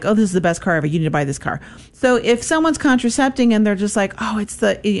and you're like, oh, this is the best car ever. You need to buy this car. So if someone's contracepting and they're just like, oh, it's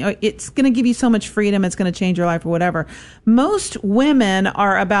going to give you so much freedom, it's going to change your life or whatever. Most women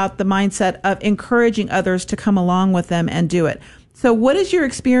are about the mindset of encouraging others to come along with them and do it. So what is your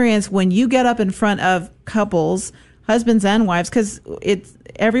experience when you get up in front of couples, husbands and wives? Because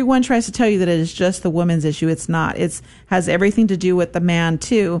everyone tries to tell you that it is just the woman's issue. It's not. It has everything to do with the man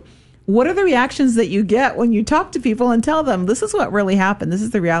too. What are the reactions that you get when you talk to people and tell them this is what really happened? This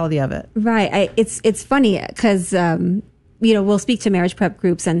is the reality of it. Right. It's funny because we'll speak to marriage prep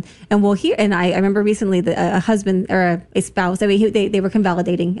groups and we'll hear. And I remember recently a husband or a spouse. I mean, they were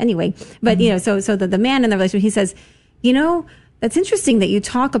convalidating anyway. But so the man in the relationship, he says, that's interesting that you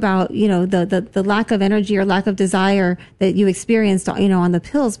talk about the lack of energy or lack of desire that you experienced on the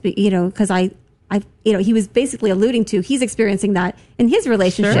pills. Because he was basically alluding to he's experiencing that in his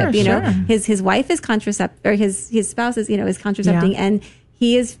relationship. Sure. His wife is his spouse is is contracepting, and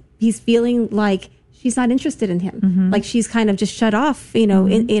he's feeling like she's not interested in him, like she's kind of just shut off.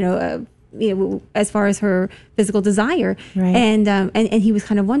 As far as her physical desire, right. And he was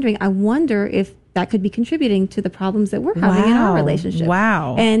kind of wondering. I wonder if that could be contributing to the problems that we're having in our relationship.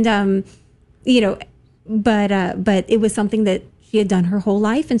 Wow. And but it was something that she had done her whole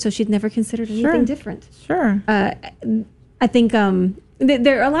life, and so she'd never considered anything different. Sure. I think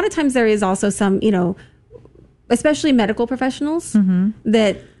there a lot of times there is also some, especially medical professionals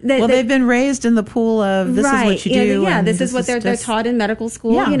that they've been raised in the pool of this is what you do. Yeah, this is what they're taught in medical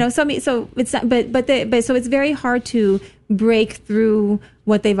school. Yeah. So it's so it's very hard to break through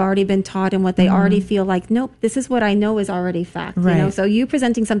what they've already been taught and what they already feel like, nope, this is what I know is already fact. Right. So you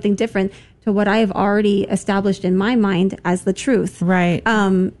presenting something different to what I have already established in my mind as the truth. Right.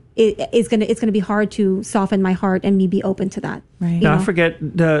 It's gonna be hard to soften my heart and me be open to that. Right. Now, I forget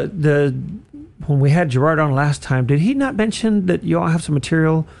the when we had Gerard on last time, did he not mention that you all have some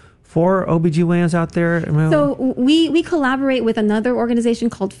material for OBGYNs out there? So we collaborate with another organization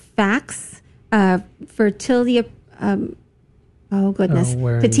called FACTS, fertility.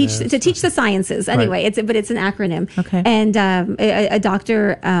 To teach the sciences. Anyway, right. it's an acronym. Okay. And a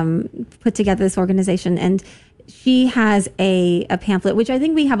doctor put together this organization, and she has a pamphlet, which I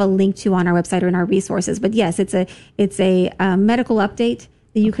think we have a link to on our website or in our resources. But yes, it's a medical update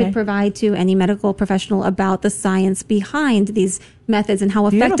that you could provide to any medical professional about the science behind these methods and how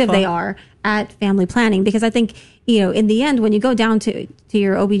effective they are at family planning. Because I think, in the end, when you go down to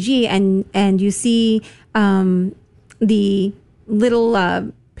your OBG and you see the little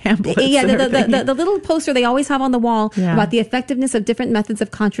pamphlets, the little poster they always have on the wall about the effectiveness of different methods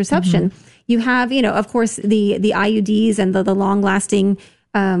of contraception. You have, of course, the IUDs and the long lasting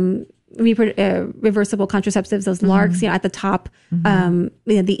reversible contraceptives, those LARCs, at the top,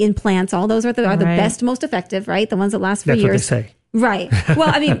 the implants, all those are the best, most effective, right? The ones that last for years. That's what they say. Right. Well,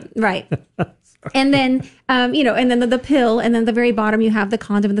 I mean, right. And then, and then the pill, and then at the very bottom you have the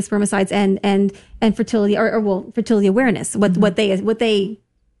condom and the spermicides and fertility fertility awareness. What they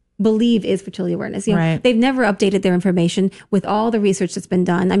believe is fertility awareness. They've never updated their information with all the research that's been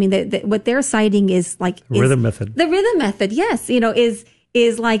done. I mean, what they're citing is like rhythm method. The rhythm method, yes,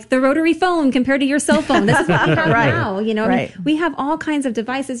 is like the rotary phone compared to your cell phone. This is what we have now. I mean, we have all kinds of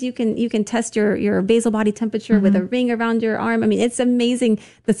devices. You can test your basal body temperature with a ring around your arm. I mean, it's amazing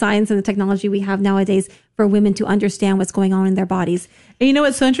the science and the technology we have nowadays for women to understand what's going on in their bodies. And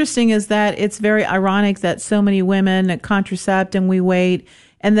what's so interesting is that it's very ironic that so many women contracept and we wait.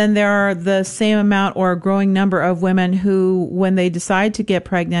 And then there are the same amount or a growing number of women who, when they decide to get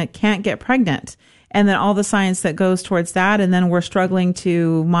pregnant, can't get pregnant. And then all the science that goes towards that. And then we're struggling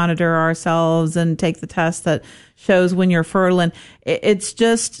to monitor ourselves and take the test that shows when you're fertile. And it's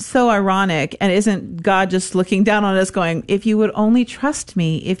just so ironic. And isn't God just looking down on us going, if you would only trust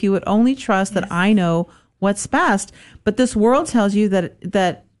me, if you would only trust that I know what's best. But this world tells you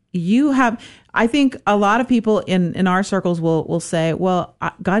that you have, I think a lot of people in our circles will say, well,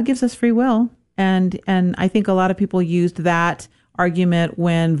 God gives us free will. And I think a lot of people used that argument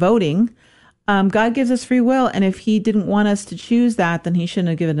when voting. God gives us free will. And if he didn't want us to choose that, then he shouldn't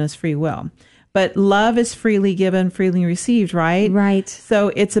have given us free will. But love is freely given, freely received, right? Right.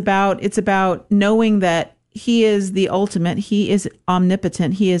 So it's about knowing that he is the ultimate. He is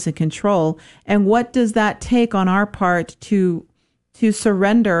omnipotent. He is in control. And what does that take on our part to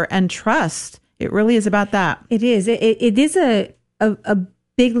surrender and trust? It really is about that. It is. It is a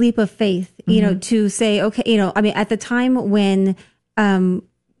big leap of faith, to say, okay, at the time when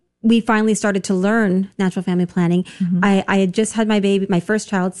we finally started to learn natural family planning, I had just had my baby, my first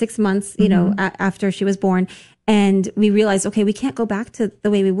child, 6 months, after she was born. And we realized, okay, we can't go back to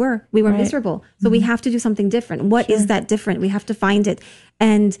the way we were. We were miserable. So we have to do something different. What is that different? We have to find it.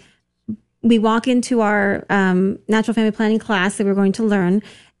 And we walk into our natural family planning class that we're going to learn.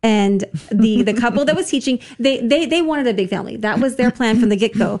 And the couple that was teaching, they wanted a big family. That was their plan from the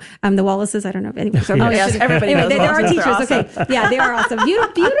get-go. The Wallaces, I don't know. Anyway, so yes, everybody knows they're our teachers. Awesome. Okay. Yeah, they are awesome.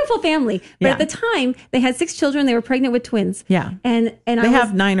 Beautiful family. But at the time, they had 6 children. They were pregnant with twins. Yeah. And they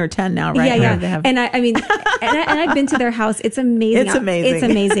have 9 or 10 now, right? Yeah. They have... And I've been to their house. It's amazing. It's amazing. It's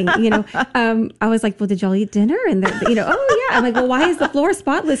amazing. I was like, well, did y'all eat dinner? And oh yeah. I'm like, well, why is the floor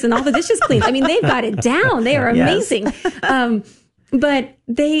spotless and all the dishes clean? I mean, they've got it down. They are amazing. But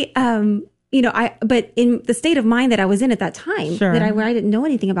they, but in the state of mind that I was in at that time, where I didn't know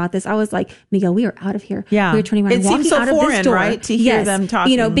anything about this, I was like, Miguel, we are out of here. Yeah. We're turning around and walking out of this door. Right? To hear them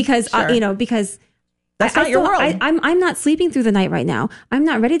talking. Because that's not your world. I'm not sleeping through the night right now. I'm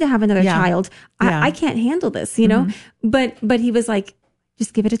not ready to have another child. I can't handle this, but he was like,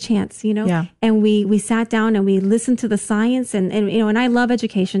 just give it a chance, Yeah. And we sat down and we listened to the science and I love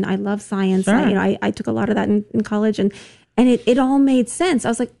education. I love science. Sure. I took a lot of that in college and it all made sense. I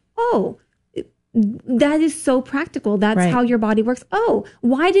was like, oh, that is so practical. That's how your body works. Oh,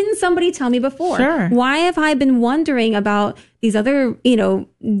 why didn't somebody tell me before? Sure. Why have I been wondering about these other,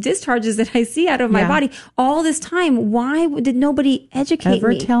 discharges that I see out of my body all this time? Why did nobody educate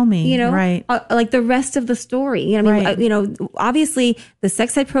me? Tell me, right? Like the rest of the story. Obviously the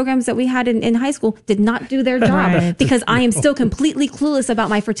sex ed programs that we had in high school did not do their job because I am still completely clueless about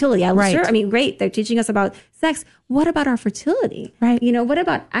my fertility. Great. They're teaching us about sex. What about our fertility? Right. What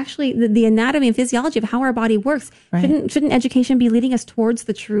about actually the anatomy and physiology of how our body works? Right. Shouldn't education be leading us towards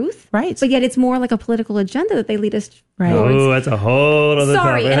the truth? Right. But yet it's more like a political agenda that they lead us right. towards. Oh, that's a whole other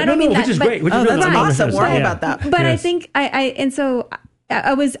Sorry, topic. and I don't mean that, which is but- great. Which is that's really awesome. Worry about that. But I think I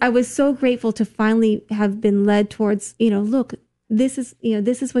was so grateful to finally have been led towards, look, this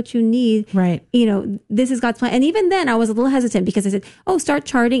is what you need. Right. This is God's plan. And even then I was a little hesitant because I said, oh, start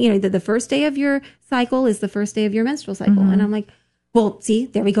charting, the first day of your cycle is the first day of your menstrual cycle. And I'm like, well, see,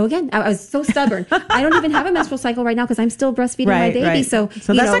 there we go again. I was so stubborn. I don't even have a menstrual cycle right now because I'm still breastfeeding my baby. Right. So that's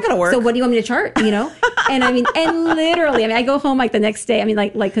not going to work. So what do you want me to chart? And literally, I go home like the next day.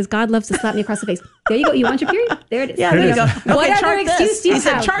 Because God loves to slap me across the face. There you go. You want your period? There it is. Yeah, there you go. Okay, What other excuse do you have? He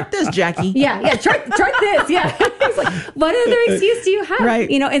said, chart this, Jackie. Yeah, chart this. Yeah. It's like, what other excuse do you have? Right.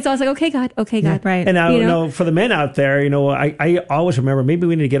 And so I was like, okay, God. Right. And now, for the men out there, I always remember, maybe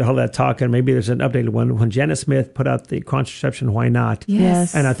we need to get a hold of that talk, and maybe there's an updated one, when Janet Smith put out the Contraception, Why Not?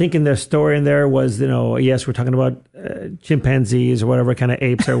 Yes. And I think in their story in there was, yes, we're talking about chimpanzees or whatever kind of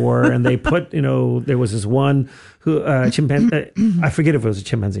apes there were. And they put, there was this one who, chimpanzee, I forget if it was a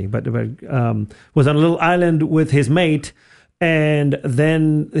chimpanzee, but was on a little island with his mate. And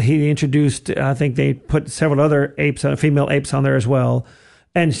then he introduced, I think they put several other apes, female apes on there as well.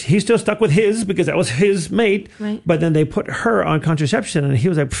 And he still stuck with his because that was his mate. Right. But then they put her on contraception and he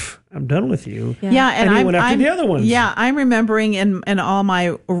was like, I'm done with you. Yeah. And he went after the other ones. Yeah. I'm remembering in all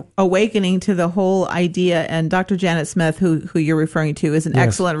my awakening to the whole idea, and Dr. Janet Smith, who you're referring to, is an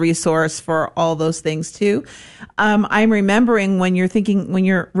excellent resource for all those things too. I'm remembering when you're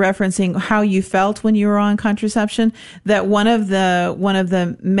referencing how you felt when you were on contraception, that one of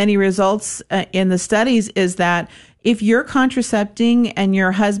the many results in the studies is that if you're contracepting and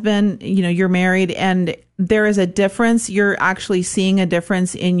your husband, you're married and there is a difference, you're actually seeing a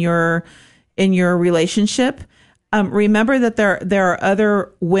difference in your relationship. Remember that there are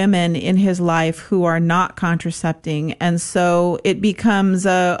other women in his life who are not contracepting. And so it becomes,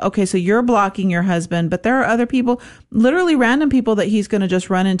 okay, so you're blocking your husband, but there are other people, literally random people that he's going to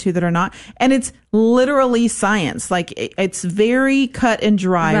just run into that are not. And it's literally science. Like it's very cut and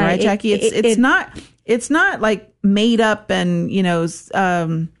dry, right, Jackie? It's not like made up and,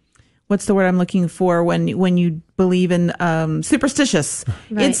 what's the word I'm looking for when you believe in superstitious.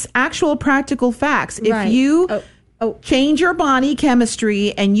 Right. It's actual practical facts. If Right. you change your body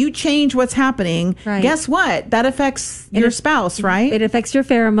chemistry and you change what's happening, guess what? That affects your spouse, right? It affects your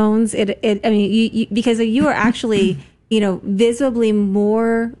pheromones. Because you are actually, visibly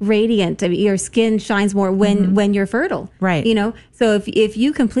more radiant. Your skin shines more when you're fertile. Right. So if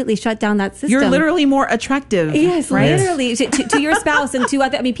you completely shut down that system, you're literally more attractive. Yes, right? Literally to your spouse and to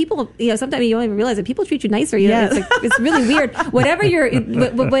other. People. Sometimes you don't even realize that people treat you nicer. It's really weird. Whatever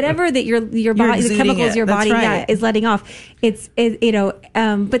that your body, the chemicals your body is letting off.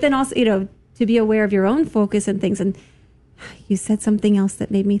 But then also to be aware of your own focus and things. And you said something else that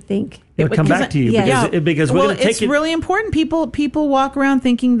made me think. It'll come back to you because we're going to take it. It's really important. People walk around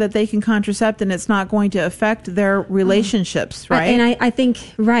thinking that they can contracept and it's not going to affect their relationships, right? And I think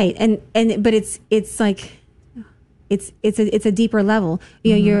right, but it's like it's a deeper level.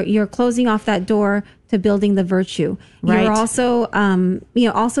 You're closing off that door to building the virtue. Right. You're also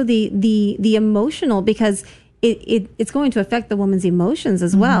also the emotional, because it's going to affect the woman's emotions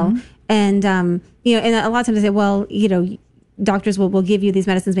as well. And and a lot of times they say, well, doctors will give you these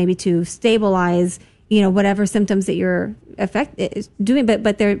medicines maybe to stabilize, whatever symptoms that you're doing,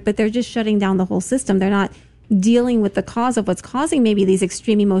 but they're just shutting down the whole system. They're not dealing with the cause of what's causing maybe these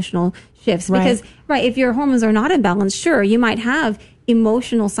extreme emotional shifts. Because if your hormones are not in balance, sure, you might have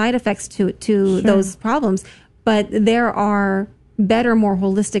emotional side effects to those problems, but there are better, more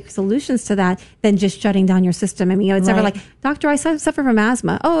holistic solutions to that than just shutting down your system. It's never like, doctor, I suffer from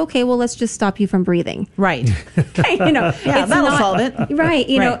asthma. Oh, okay, well, let's just stop you from breathing. Right. That'll solve it. Right.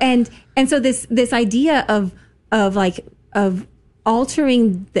 And so this idea of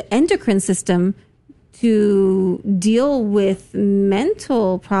altering the endocrine system to deal with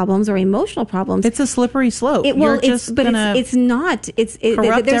mental problems or emotional problems. It's a slippery slope. It's not. There's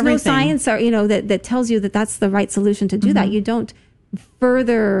everything. No science that tells you that that's the right solution to do that. You don't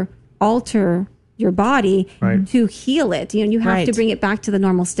further alter your body to heal it. You have to bring it back to the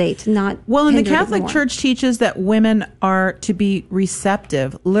normal state, not. Well, and the Catholic Church teaches that women are to be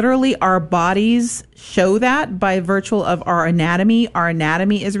receptive. Literally, our bodies show that by virtue of our anatomy. Our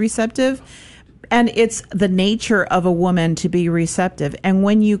anatomy is receptive. And it's the nature of a woman to be receptive. And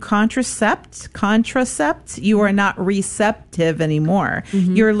when you contracept, you are not receptive anymore.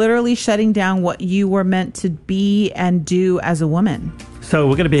 You're literally shutting down what you were meant to be and do as a woman. So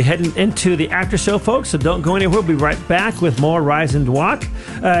we're going to be heading into the after show, folks. So don't go anywhere. We'll be right back with more Rise and Walk.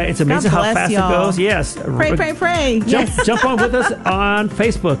 It's amazing how fast y'all. It goes. Yes. Pray. Jump on with us on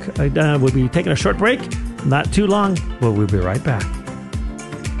Facebook. We'll be taking a short break. Not too long. We'll be right back.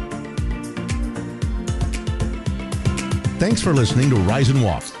 Thanks for listening to Rise and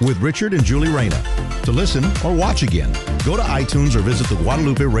Walk with Richard and Julie Reyna. To listen or watch again, go to iTunes or visit the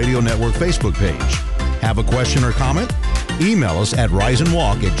Guadalupe Radio Network Facebook page. Have a question or comment? Email us at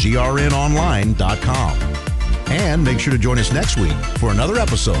riseandwalk@grnonline.com. And make sure to join us next week for another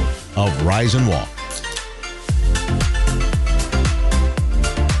episode of Rise and Walk.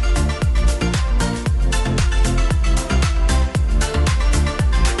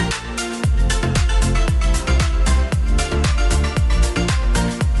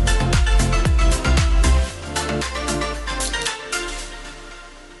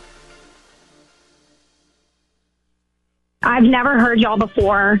 I've never heard y'all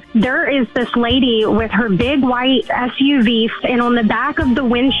before. There is this lady with her big white SUV, and on the back of the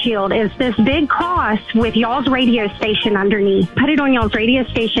windshield is this big cross with y'all's radio station underneath. Put it on y'all's radio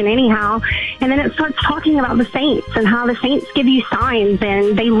station anyhow, and then it starts talking about the saints and how the saints give you signs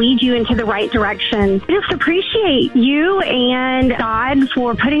and they lead you into the right direction. I just appreciate you and God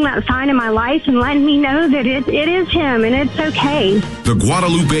for putting that sign in my life and letting me know that it is Him and it's okay. The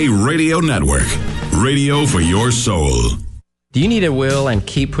Guadalupe Radio Network. Radio for your soul. Do you need a will and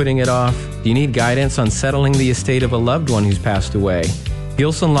keep putting it off? Do you need guidance on settling the estate of a loved one who's passed away?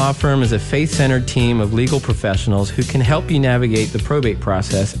 Gilson Law Firm is a faith-centered team of legal professionals who can help you navigate the probate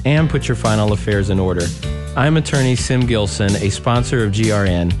process and put your final affairs in order. I'm attorney Sim Gilson, a sponsor of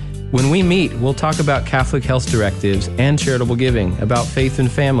GRN. When we meet, we'll talk about Catholic health directives and charitable giving, about faith and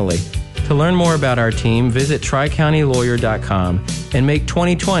family. To learn more about our team, visit tricountylawyer.com and make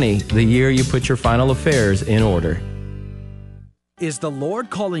 2020 the year you put your final affairs in order. Is the Lord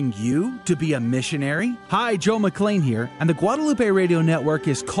calling you to be a missionary? Hi, Joe McLean here, and the Guadalupe Radio Network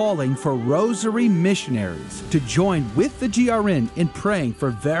is calling for Rosary missionaries to join with the GRN in praying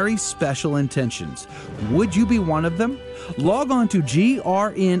for very special intentions. Would you be one of them? Log on to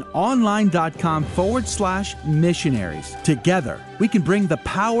grnonline.com/missionaries. Together, we can bring the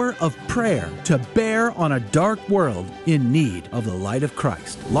power of prayer to bear on a dark world in need of the light of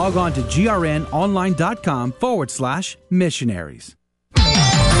Christ. Log on to grnonline.com/missionaries.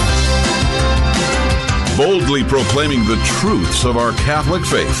 boldly proclaiming the truths of our Catholic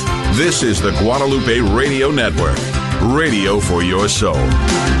faith. This is the Guadalupe Radio Network, radio for your soul.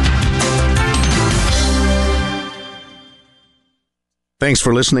 Thanks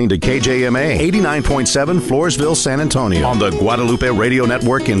for listening to KJMA 89.7 Floresville, San Antonio on the Guadalupe Radio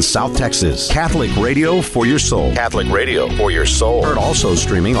Network in South Texas. Catholic radio for your soul. Catholic radio for your soul. Heard also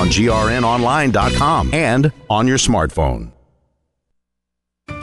streaming on grnonline.com and on your smartphone.